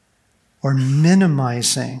or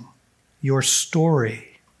minimizing your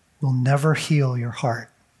story will never heal your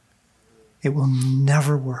heart. It will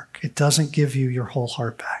never work. It doesn't give you your whole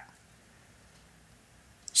heart back.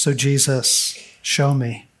 So Jesus, show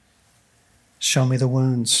me. Show me the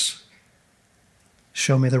wounds.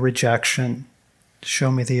 Show me the rejection. Show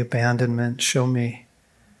me the abandonment. Show me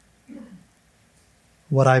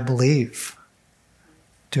what I believe.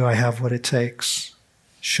 Do I have what it takes?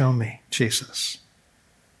 Show me, Jesus.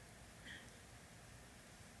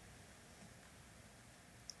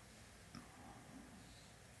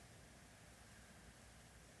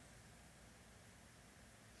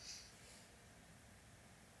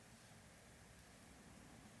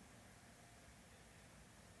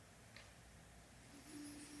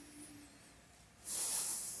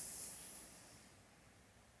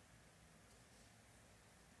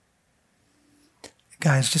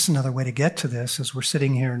 Guys, just another way to get to this as we're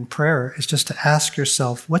sitting here in prayer is just to ask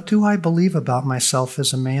yourself, what do I believe about myself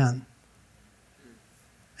as a man?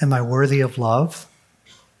 Am I worthy of love?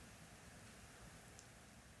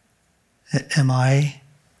 Am I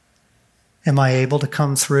able to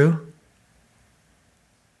come through?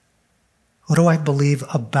 What do I believe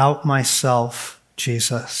about myself,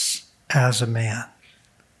 Jesus, as a man?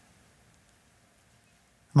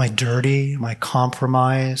 Am I dirty? Am I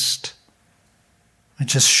compromised?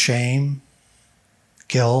 Just shame,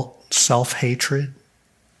 guilt, self-hatred.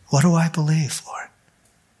 What do I believe, Lord?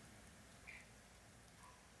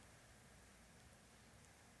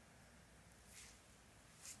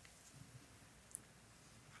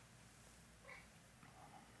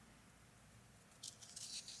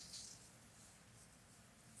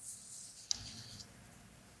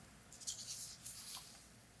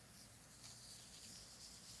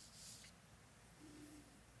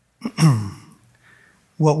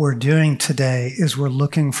 What we're doing today is we're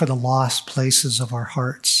looking for the lost places of our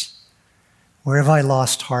hearts. Where have I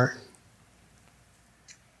lost heart?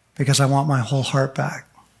 Because I want my whole heart back.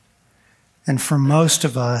 And for most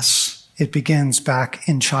of us, it begins back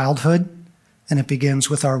in childhood, and it begins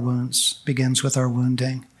with our wounds, begins with our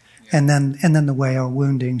wounding. And then the way our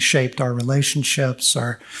wounding shaped our relationships,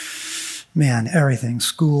 everything,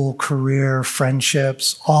 school, career,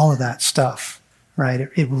 friendships, all of that stuff, right?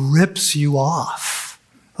 It rips you off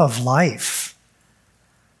of life.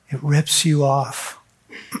 It rips you off.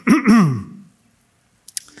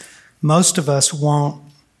 Most of us won't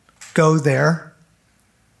go there.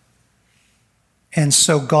 And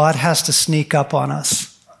so God has to sneak up on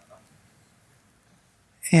us.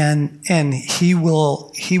 And he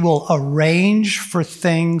will arrange for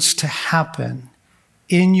things to happen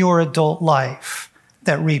in your adult life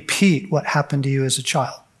that repeat what happened to you as a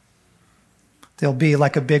child. There'll be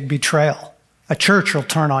like a big betrayal. A church will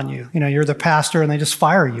turn on you. You're the pastor and they just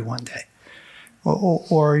fire you one day.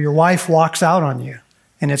 Or your wife walks out on you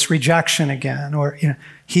and it's rejection again. Or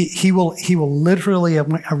he will literally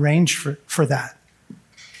arrange for that,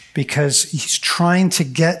 because he's trying to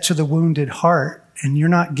get to the wounded heart and you're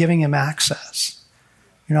not giving him access.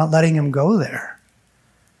 You're not letting him go there.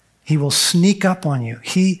 He will sneak up on you.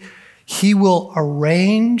 He will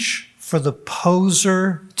arrange for the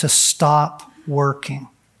poser to stop working.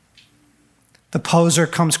 The poser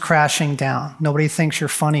comes crashing down. Nobody thinks you're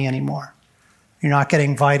funny anymore. You're not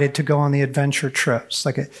getting invited to go on the adventure trips.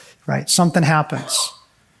 Right? Something happens.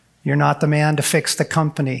 You're not the man to fix the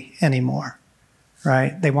company anymore.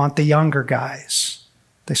 Right? They want the younger guys.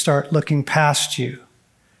 They start looking past you.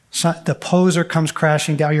 So the poser comes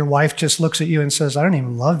crashing down. Your wife just looks at you and says, I don't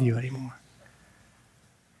even love you anymore.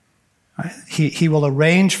 Right? He will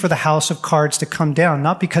arrange for the house of cards to come down,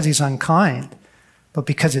 not because he's unkind, but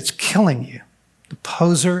because it's killing you. The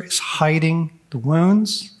poser is hiding the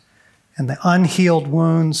wounds, and the unhealed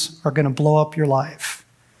wounds are going to blow up your life.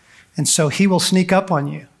 And so he will sneak up on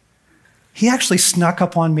you. He actually snuck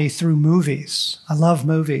up on me through movies. I love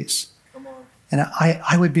movies. And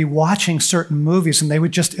I would be watching certain movies, and they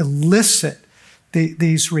would just elicit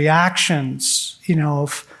these reactions,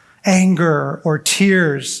 of anger or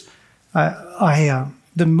tears.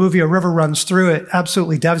 The movie A River Runs Through It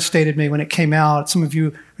absolutely devastated me when it came out. Some of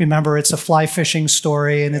you remember it's a fly fishing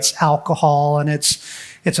story, and it's alcohol, and it's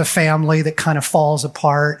a family that kind of falls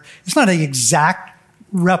apart. It's not an exact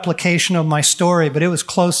replication of my story, but it was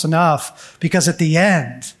close enough, because at the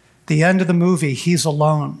end of the movie, he's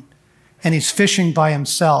alone and he's fishing by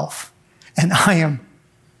himself. And I am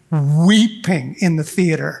weeping in the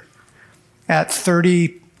theater at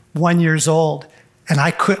 31 years old. And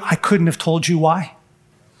I couldn't have told you why.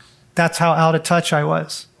 That's how out of touch I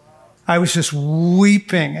was. I was just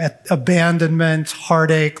weeping at abandonment,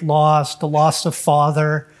 heartache, loss, the loss of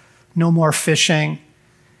father, no more fishing.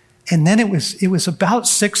 And then it was about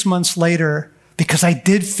 6 months later, because I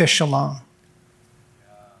did fish alone.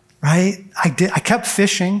 Right? I kept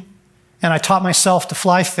fishing, and I taught myself to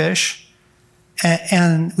fly fish.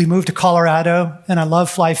 And we moved to Colorado, and I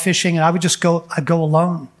love fly fishing, and I'd go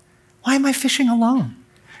alone. Why am I fishing alone?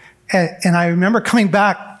 And I remember coming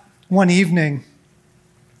back one evening,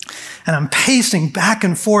 and I'm pacing back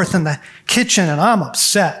and forth in the kitchen, and I'm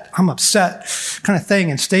upset kind of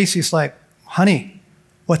thing. And Stacy's like, honey,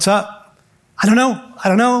 what's up? I don't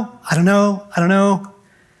know.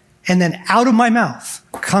 And then out of my mouth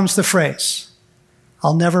comes the phrase,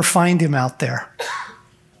 I'll never find him out there.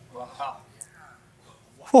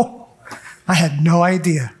 Oh, I had no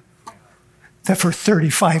idea that for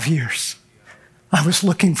 35 years, I was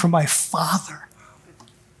looking for my father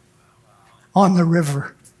on the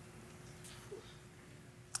river.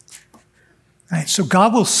 Right? So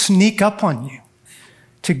God will sneak up on you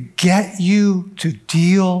to get you to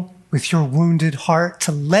deal with your wounded heart,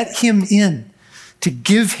 to let him in, to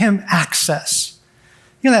give him access.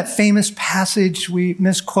 That famous passage we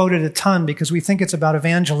misquoted a ton because we think it's about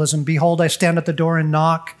evangelism. Behold, I stand at the door and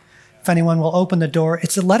knock. If anyone will open the door.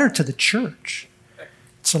 It's a letter to the church.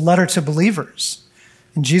 It's a letter to believers.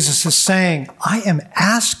 And Jesus is saying, I am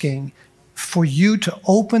asking for you to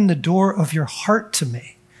open the door of your heart to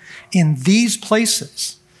me in these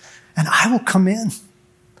places, and I will come in.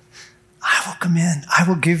 I will come in. I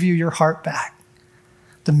will give you your heart back.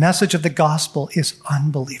 The message of the gospel is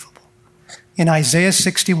unbelievable. In Isaiah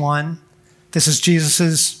 61, this is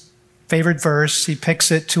Jesus' favorite verse. He picks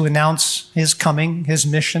it to announce his coming, his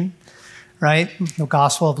mission, right? The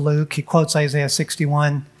Gospel of Luke, he quotes Isaiah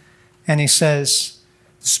 61, and he says,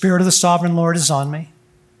 the Spirit of the Sovereign Lord is on me.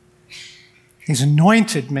 He's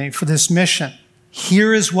anointed me for this mission.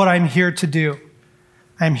 Here is what I'm here to do.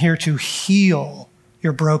 I'm here to heal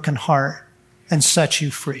your broken heart and set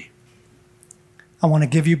you free. I want to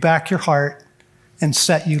give you back your heart and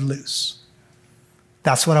set you loose.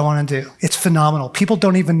 That's what I want to do. It's phenomenal. People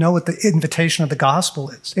don't even know what the invitation of the gospel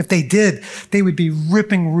is. If they did, they would be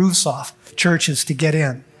ripping roofs off churches to get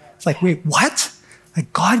in. It's like, wait, what?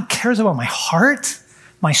 Like, God cares about my heart,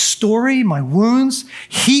 my story, my wounds.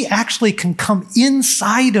 He actually can come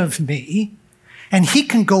inside of me, and he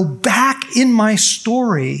can go back in my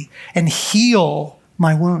story and heal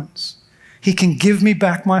my wounds. He can give me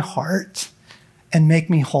back my heart and make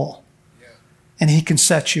me whole. And he can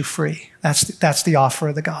set you free. That's the offer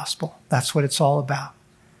of the gospel. That's what it's all about.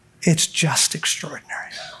 It's just extraordinary.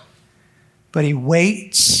 but he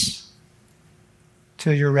waits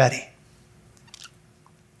till you're ready.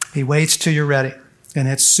 He waits till you're ready. And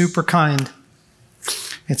it's super kind.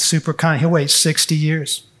 It's super kind. He'll wait 60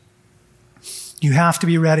 years. You have to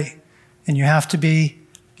be ready. And you have to be,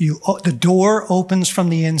 the door opens from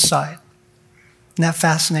the inside. Isn't that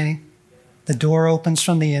fascinating? The door opens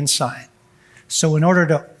from the inside. So in order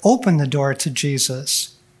to open the door to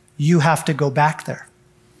Jesus, you have to go back there.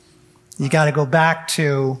 You got to go back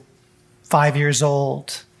to 5 years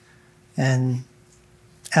old in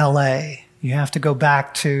LA. You have to go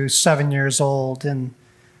back to 7 years old in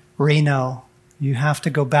Reno. You have to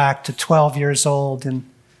go back to 12 years old in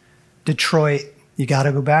Detroit. You got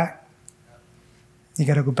to go back. You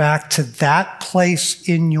got to go back to that place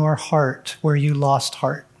in your heart where you lost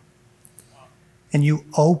heart. And you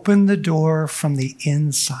open the door from the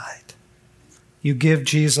inside. You give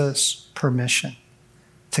Jesus permission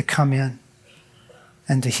to come in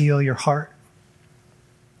and to heal your heart.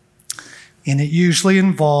 And it usually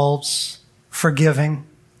involves forgiving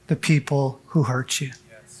the people who hurt you.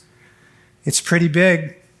 Yes. It's pretty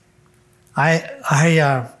big.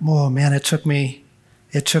 Oh man, it took me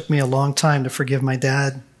a long time to forgive my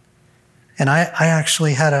dad. And I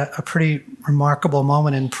actually had a pretty remarkable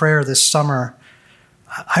moment in prayer this summer.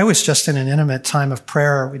 I was just in an intimate time of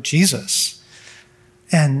prayer with Jesus.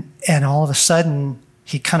 And all of a sudden,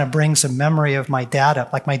 he kind of brings a memory of my dad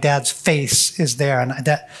up, like my dad's face is there. And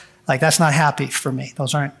that's not happy for me.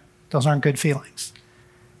 Those aren't good feelings.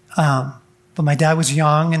 But my dad was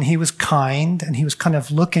young and he was kind and he was kind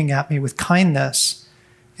of looking at me with kindness.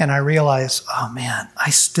 And I realized, oh man, I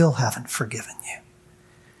still haven't forgiven you.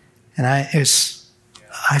 And I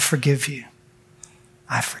forgive you.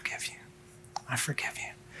 I forgive you. I forgive you.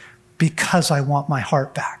 Because I want my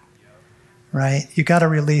heart back. Right? You got to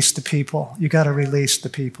release the people. You got to release the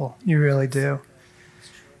people. You really do.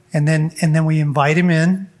 And then we invite him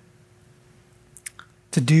in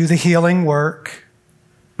to do the healing work.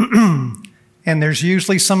 And there's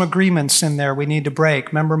usually some agreements in there we need to break.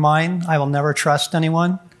 Remember mine? I will never trust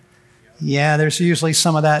anyone. Yeah, there's usually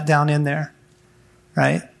some of that down in there.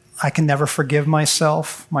 Right? I can never forgive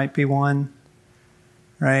myself, might be one.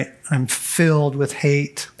 Right? I'm filled with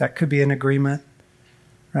hate. That could be an agreement.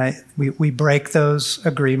 Right? We break those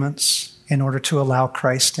agreements in order to allow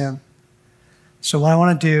Christ in. So what I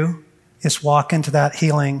want to do is walk into that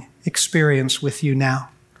healing experience with you now.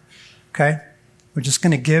 Okay? We're just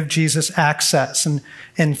going to give Jesus access.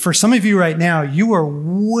 And for some of you right now, you are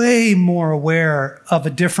way more aware of a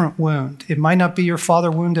different wound. It might not be your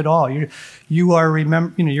father wound at all.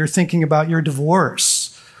 You're thinking about your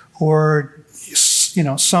divorce or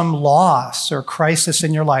some loss or crisis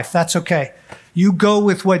in your life. That's okay. You go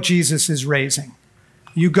with what Jesus is raising.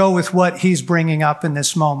 You go with what he's bringing up in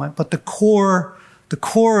this moment. But the core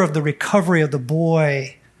of the recovery of the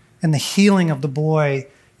boy and the healing of the boy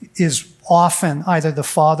is often either the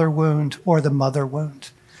father wound or the mother wound.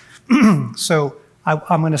 So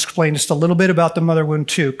I'm going to explain just a little bit about the mother wound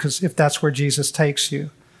too, because if that's where Jesus takes you.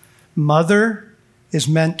 Mother is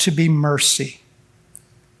meant to be mercy.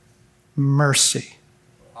 Mercy.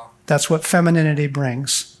 That's what femininity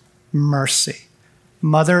brings. Mercy.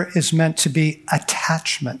 Mother is meant to be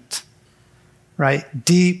attachment, right?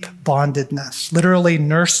 Deep bondedness, literally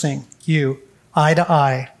nursing you eye to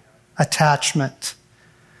eye, attachment.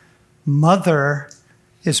 Mother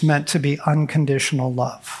is meant to be unconditional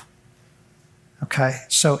love. Okay,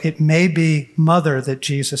 so it may be mother that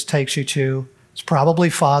Jesus takes you to. It's probably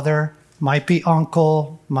father, might be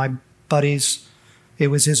uncle, my buddies. It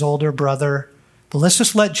was his older brother. But let's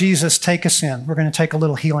just let Jesus take us in. We're going to take a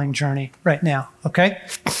little healing journey right now, okay?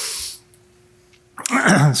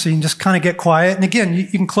 So you can just kind of get quiet. And again, you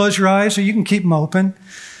can close your eyes or you can keep them open.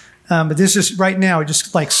 But this is right now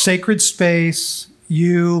just like sacred space,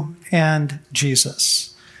 you and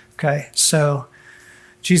Jesus. Okay, so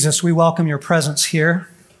Jesus, we welcome your presence here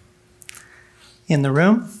in the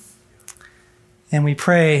room. And we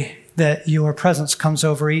pray that your presence comes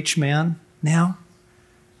over each man now,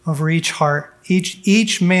 over each heart.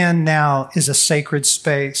 Each man now is a sacred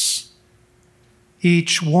space.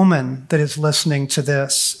 Each woman that is listening to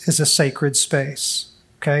this is a sacred space.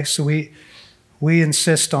 Okay, so we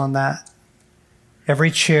insist on that.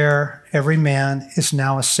 Every chair, every man is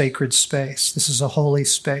now a sacred space. This is a holy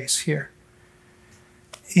space here.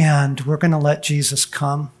 And we're going to let Jesus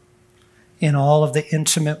come in all of the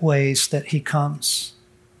intimate ways that he comes.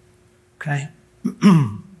 Okay?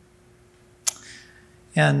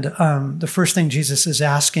 And the first thing Jesus is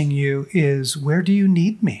asking you is, where do you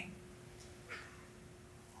need me?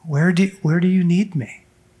 Where do you need me?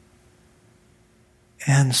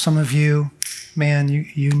 And some of you, man,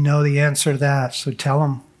 you know the answer to that, so tell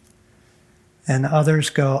them. And others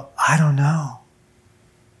go, I don't know.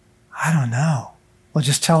 I don't know. Well,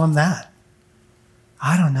 just tell them that.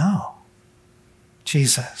 I don't know.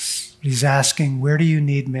 Jesus, he's asking, where do you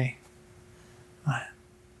need me?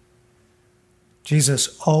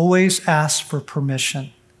 Jesus always asks for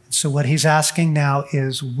permission. So what he's asking now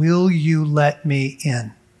is, will you let me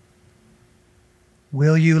in?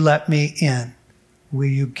 Will you let me in? Will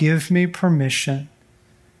you give me permission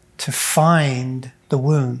to find the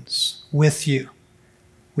wounds with you?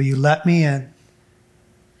 Will you let me in?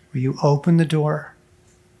 Will you open the door?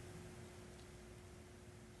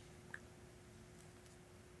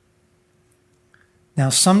 Now,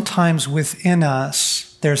 sometimes within us,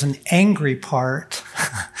 there's an angry part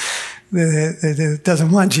that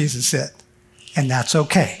doesn't want Jesus in. And that's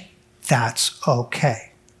okay. That's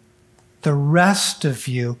okay. The rest of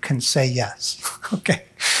you can say yes. Okay.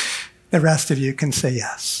 The rest of you can say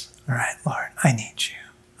yes. All right, Lord, I need you.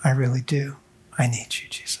 I really do. I need you,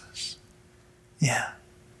 Jesus. Yeah.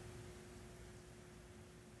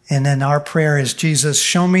 And then our prayer is, Jesus,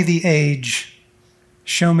 show me the age.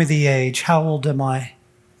 Show me the age. How old am I?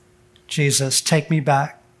 Jesus, take me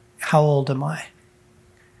back. How old am I?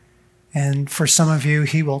 And for some of you,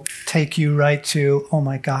 he will take you right to, oh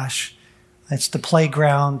my gosh, it's the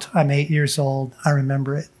playground. I'm 8 years old. I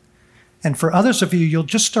remember it. And for others of you, you'll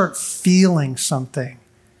just start feeling something.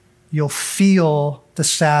 You'll feel the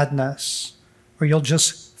sadness, or you'll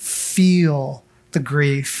just feel the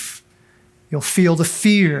grief. You'll feel the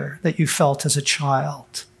fear that you felt as a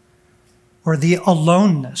child, or the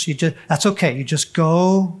aloneness. That's okay. You just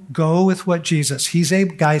go with what Jesus. He's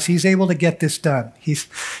able to get this done.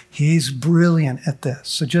 He's brilliant at this.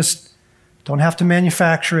 So just don't have to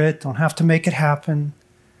manufacture it. Don't have to make it happen.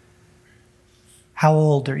 How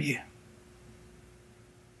old are you?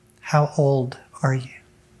 How old are you?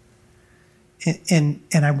 And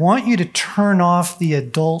I want you to turn off the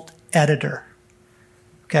adult editor.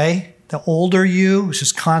 Okay? The older you, who's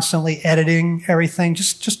just constantly editing everything,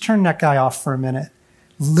 just turn that guy off for a minute.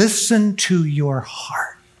 Listen to your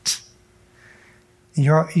heart. And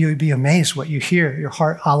you'd be amazed what you hear. Your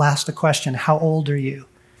heart, I'll ask the question, how old are you?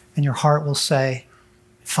 And your heart will say,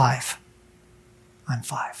 5. I'm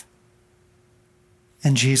 5.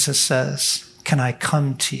 And Jesus says, can I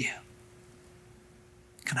come to you?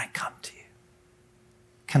 Can I come to you?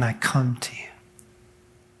 Can I come to you?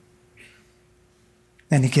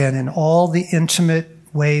 And again, in all the intimate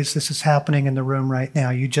ways this is happening in the room right now,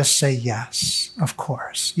 you just say yes, of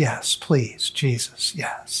course. Yes, please, Jesus,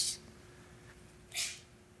 yes.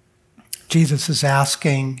 Jesus is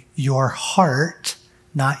asking your heart,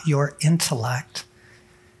 not your intellect.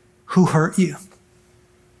 Who hurt you?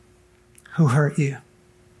 Who hurt you?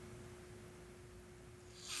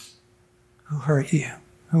 Who hurt you?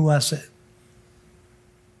 Who was it?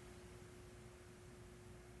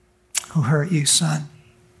 Who hurt you, son?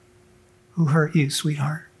 Who hurt you,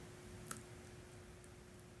 sweetheart?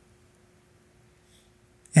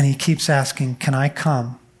 And he keeps asking, can I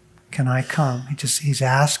come? Can I come? He's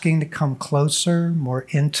asking to come closer, more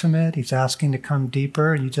intimate. He's asking to come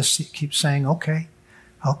deeper. And you just keep saying, okay,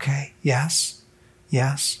 yes,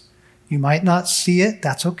 yes. You might not see it.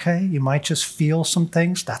 That's okay. You might just feel some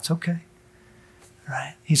things. That's okay. All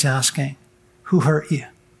right? He's asking, who hurt you?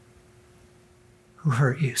 Who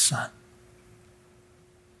hurt you, son?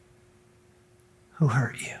 Who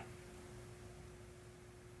hurt you?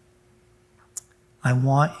 I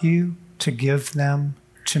want you to give them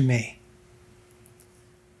to me.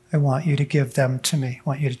 I want you to give them to me. I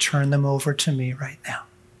want you to turn them over to me right now.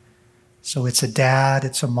 So it's a dad,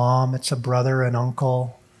 it's a mom, it's a brother, an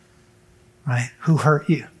uncle, right? Who hurt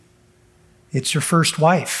you? It's your first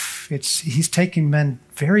wife. He's taking men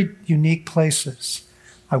very unique places.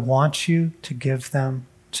 I want you to give them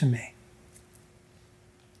to me.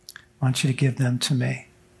 I want you to give them to me.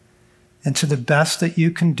 And to the best that you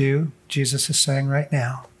can do, Jesus is saying right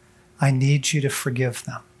now, I need you to forgive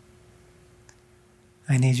them.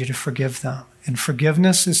 I need you to forgive them. And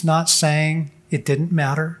forgiveness is not saying it didn't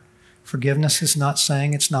matter. Forgiveness is not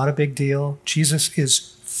saying it's not a big deal. Jesus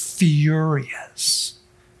is furious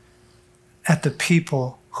at the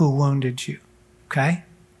people who wounded you, okay?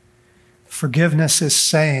 Forgiveness is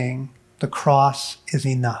saying the cross is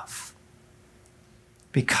enough.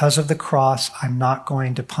 Because of the cross, I'm not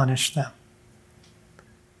going to punish them.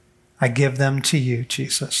 I give them to you,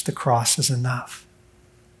 Jesus. The cross is enough.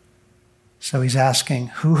 So he's asking,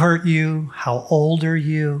 who hurt you? How old are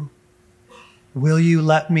you? Will you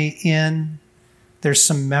let me in? There's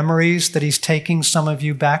some memories that he's taking some of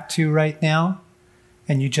you back to right now.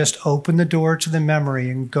 and you just open the door to the memory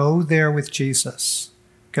and go there with Jesus.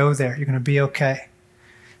 Go there. You're going to be okay.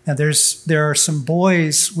 Now, there are some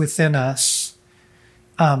boys within us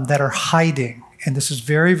that are hiding, and this is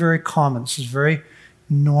very, very common. This is very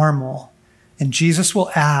normal. And Jesus will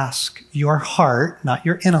ask your heart, not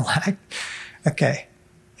your intellect. Okay.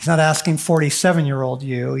 He's not asking 47-year-old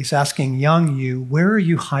you. He's asking young you, where are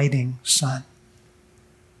you hiding, son?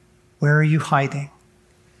 Where are you hiding?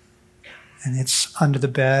 And it's under the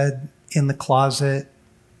bed, in the closet,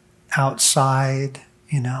 outside,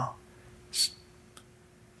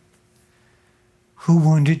 Who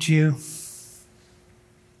wounded you?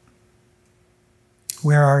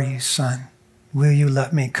 Where are you, son? Will you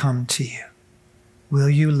let me come to you? Will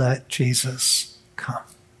you let Jesus come?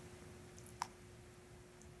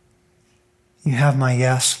 You have my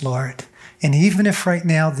yes, Lord. And even if right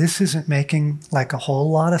now this isn't making like a whole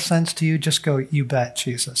lot of sense to you, just go, you bet,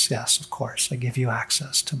 Jesus. Yes, of course. I give you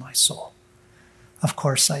access to my soul. Of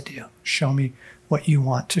course I do. Show me what you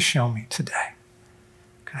want to show me today.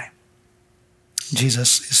 Okay.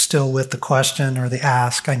 Jesus is still with the question or the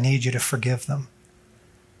ask, I need you to forgive them.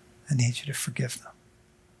 I need you to forgive them.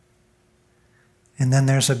 And then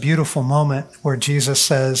there's a beautiful moment where Jesus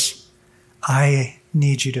says, I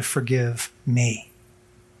need you to forgive me.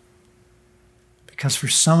 Because for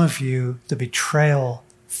some of you, the betrayal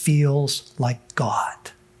feels like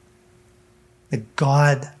God. That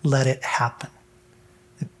God let it happen.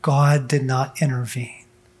 That God did not intervene.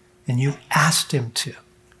 And you asked him to.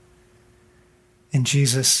 And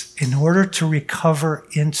Jesus, in order to recover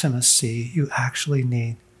intimacy, you actually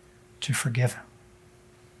need to forgive him.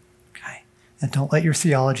 Okay? And don't let your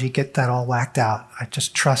theology get that all whacked out.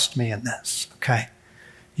 Just trust me in this. Okay?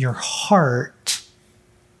 Your heart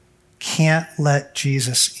can't let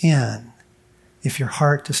Jesus in if your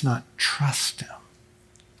heart does not trust him.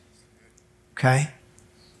 Okay?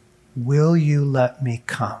 Will you let me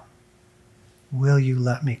come? Will you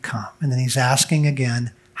let me come? And then he's asking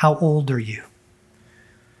again, how old are you?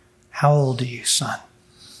 How old are you, son?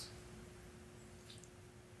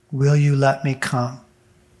 Will you let me come?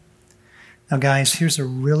 Now, guys, here's a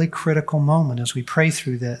really critical moment as we pray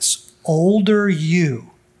through this. Older you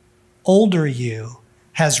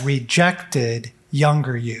has rejected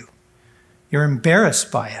younger you. You're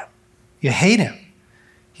embarrassed by him. You hate him.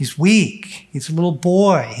 He's weak. He's a little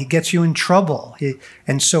boy. He gets you in trouble.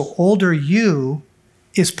 And so older you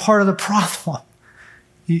is part of the problem.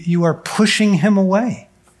 You are pushing him away.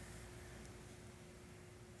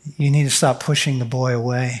 You need to stop pushing the boy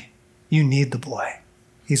away. You need the boy.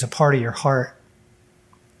 He's a part of your heart.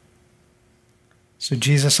 So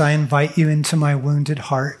Jesus, I invite you into my wounded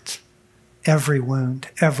heart. Every wound,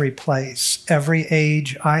 every place, every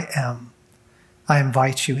age I am, I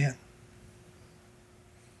invite you in.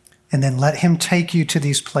 And then let him take you to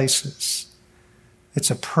these places. It's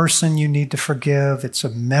a person you need to forgive. It's a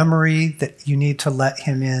memory that you need to let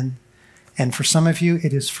him in. And for some of you,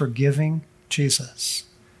 it is forgiving Jesus.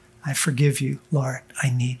 I forgive you, Lord. I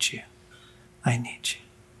need you. I need you.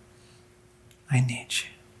 I need you.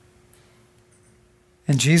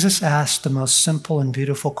 And Jesus asked the most simple and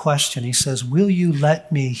beautiful question. He says, will you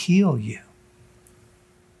let me heal you?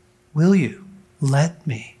 Will you let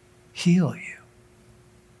me heal you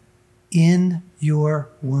in your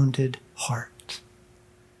wounded heart?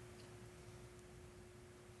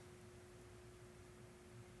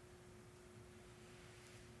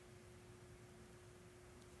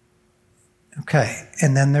 Okay,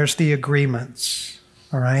 and then there's the agreements,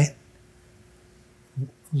 all right?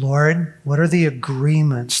 Lord, what are the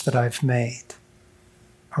agreements that I've made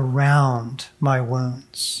around my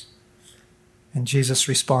wounds? And Jesus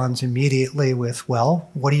responds immediately with, well,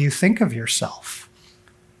 what do you think of yourself?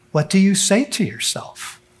 What do you say to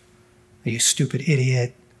yourself? Are you stupid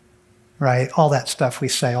idiot? Right? All that stuff we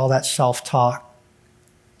say, all that self-talk.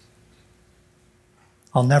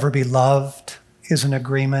 I'll never be loved is an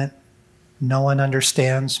agreement. No one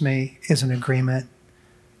understands me is an agreement.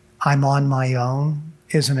 I'm on my own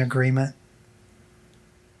is an agreement.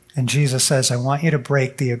 And Jesus says, I want you to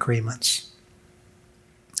break the agreements.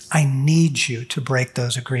 I need you to break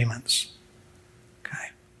those agreements. Okay.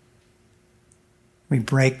 We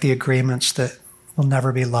break the agreements that will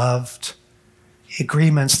never be loved,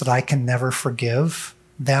 agreements that I can never forgive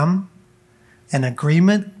them. An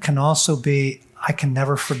agreement can also be, I can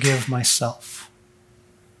never forgive myself.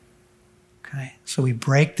 Okay. So we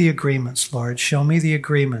break the agreements, Lord. Show me the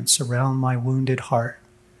agreements around my wounded heart.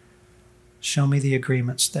 Show me the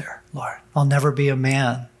agreements there, Lord. I'll never be a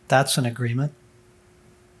man. That's an agreement.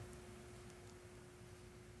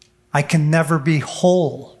 I can never be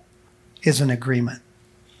whole is an agreement.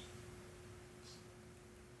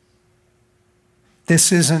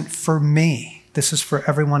 this isn't for me, this is for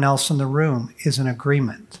everyone else in the room, is an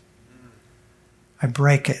agreement. I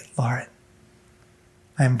break it, Lord.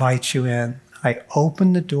 I invite you in. I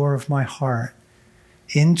open the door of my heart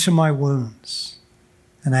into my wounds,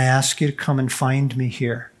 and I ask you to come and find me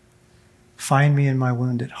here. Find me in my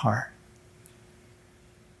wounded heart.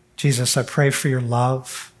 Jesus, I pray for your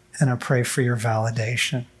love, and I pray for your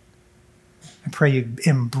validation. I pray you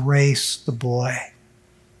embrace the boy.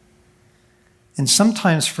 And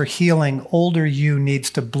sometimes for healing, older you needs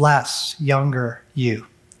to bless younger you.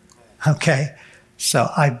 Okay? So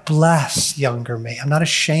I bless younger me. I'm not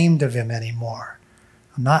ashamed of him anymore.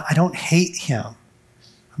 I don't hate him.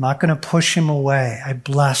 I'm not going to push him away. I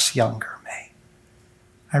bless younger me.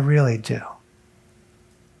 I really do.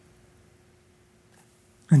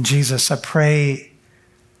 And Jesus, I pray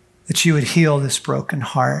that you would heal this broken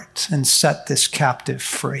heart and set this captive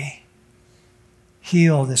free.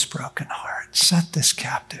 Heal this broken heart. Set this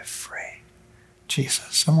captive free.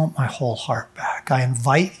 Jesus, I want my whole heart back. I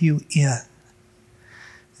invite you in.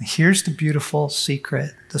 And here's the beautiful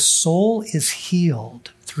secret. The soul is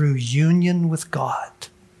healed through union with God.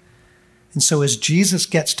 And so as Jesus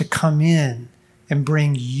gets to come in and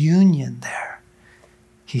bring union there,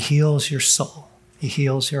 he heals your soul. He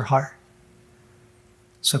heals your heart.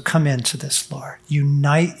 So come into this, Lord.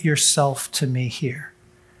 Unite yourself to me here.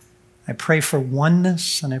 I pray for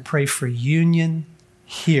oneness and I pray for union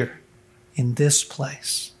here in this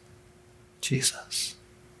place. Jesus.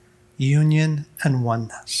 Union and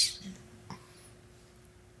oneness.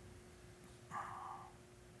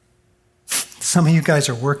 Some of you guys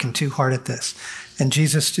are working too hard at this. And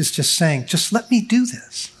Jesus is just saying, just let me do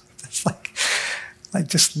this. It's like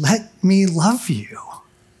just let me love you.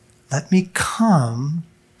 Let me come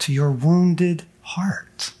to your wounded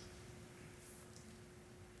heart.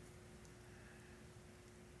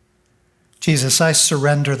 Jesus, I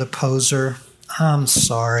surrender the poser. I'm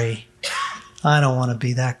sorry. I don't want to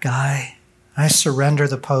be that guy. I surrender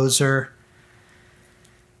the poser.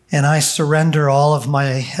 And I surrender all of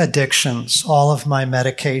my addictions, all of my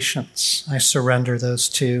medications. I surrender those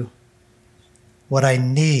too. What I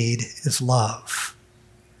need is love.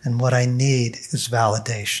 And what I need is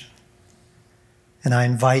validation. And I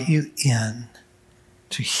invite you in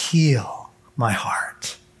to heal my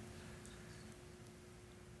heart.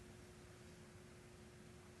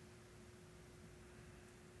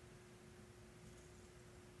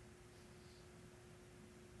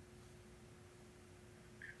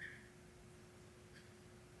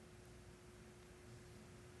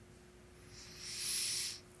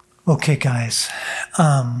 Okay, guys,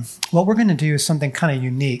 what we're going to do is something kind of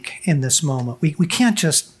unique in this moment. We can't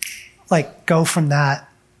just go from that,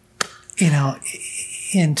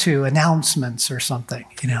 into announcements or something,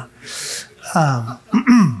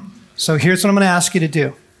 So here's what I'm going to ask you to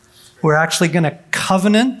do. We're actually going to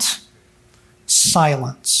covenant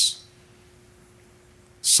silence.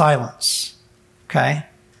 Silence, okay?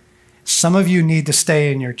 Some of you need to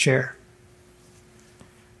stay in your chair.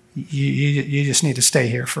 You just need to stay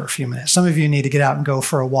here for a few minutes. Some of you need to get out and go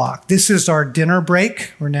for a walk. This is our dinner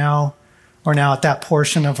break. We're now at that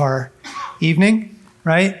portion of our evening,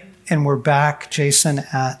 right? And we're back, Jason,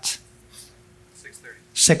 at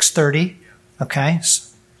 6:30. Okay,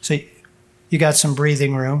 so you got some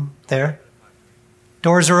breathing room there.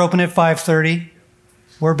 Doors are open at 5:30.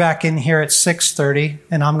 We're back in here at 6:30,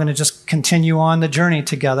 and I'm going to just continue on the journey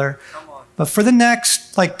together. But for the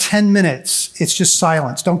next 10 minutes, it's just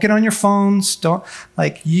silence. Don't get on your phones. Don't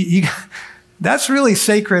that's really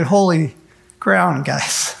sacred, holy ground,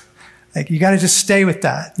 guys. You got to just stay with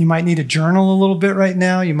that. You might need to journal a little bit right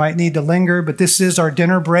now. You might need to linger, but this is our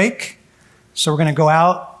dinner break. So we're going to go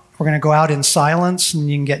out. We're going to go out in silence, and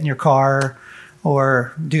you can get in your car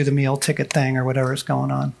or do the meal ticket thing or whatever is going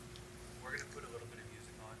on. We're going to put a little bit of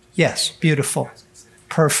music on. Yes, beautiful.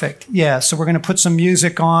 Perfect. Yeah, so we're going to put some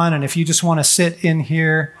music on, and if you just want to sit in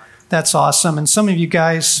here, that's awesome. And some of you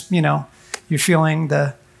guys, you're feeling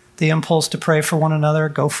the impulse to pray for one another,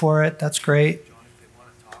 go for it. That's great. John, if they want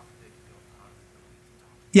to talk, they can go out.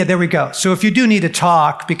 Yeah, there we go. So if you do need to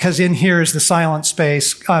talk, because in here is the silent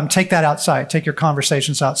space, take that outside. Take your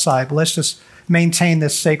conversations outside. But let's just maintain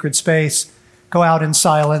this sacred space. Go out in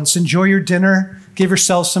silence. Enjoy your dinner. Give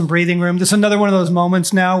yourself some breathing room. This is another one of those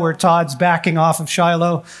moments now where Todd's backing off of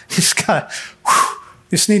Shiloh.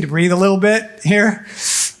 Just need to breathe a little bit here.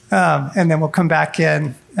 And then we'll come back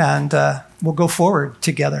in and we'll go forward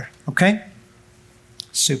together. Okay?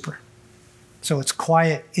 Super. So it's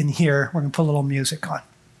quiet in here. We're going to put a little music on.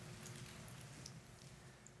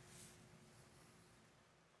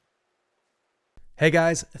 Hey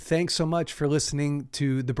guys, thanks so much for listening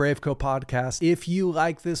to the Brave Co podcast. If you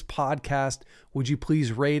like this podcast, would you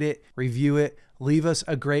please rate it, review it, leave us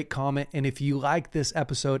a great comment. And if you like this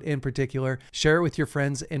episode in particular, share it with your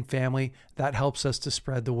friends and family. That helps us to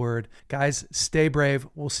spread the word. Guys, stay brave.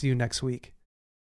 We'll see you next week.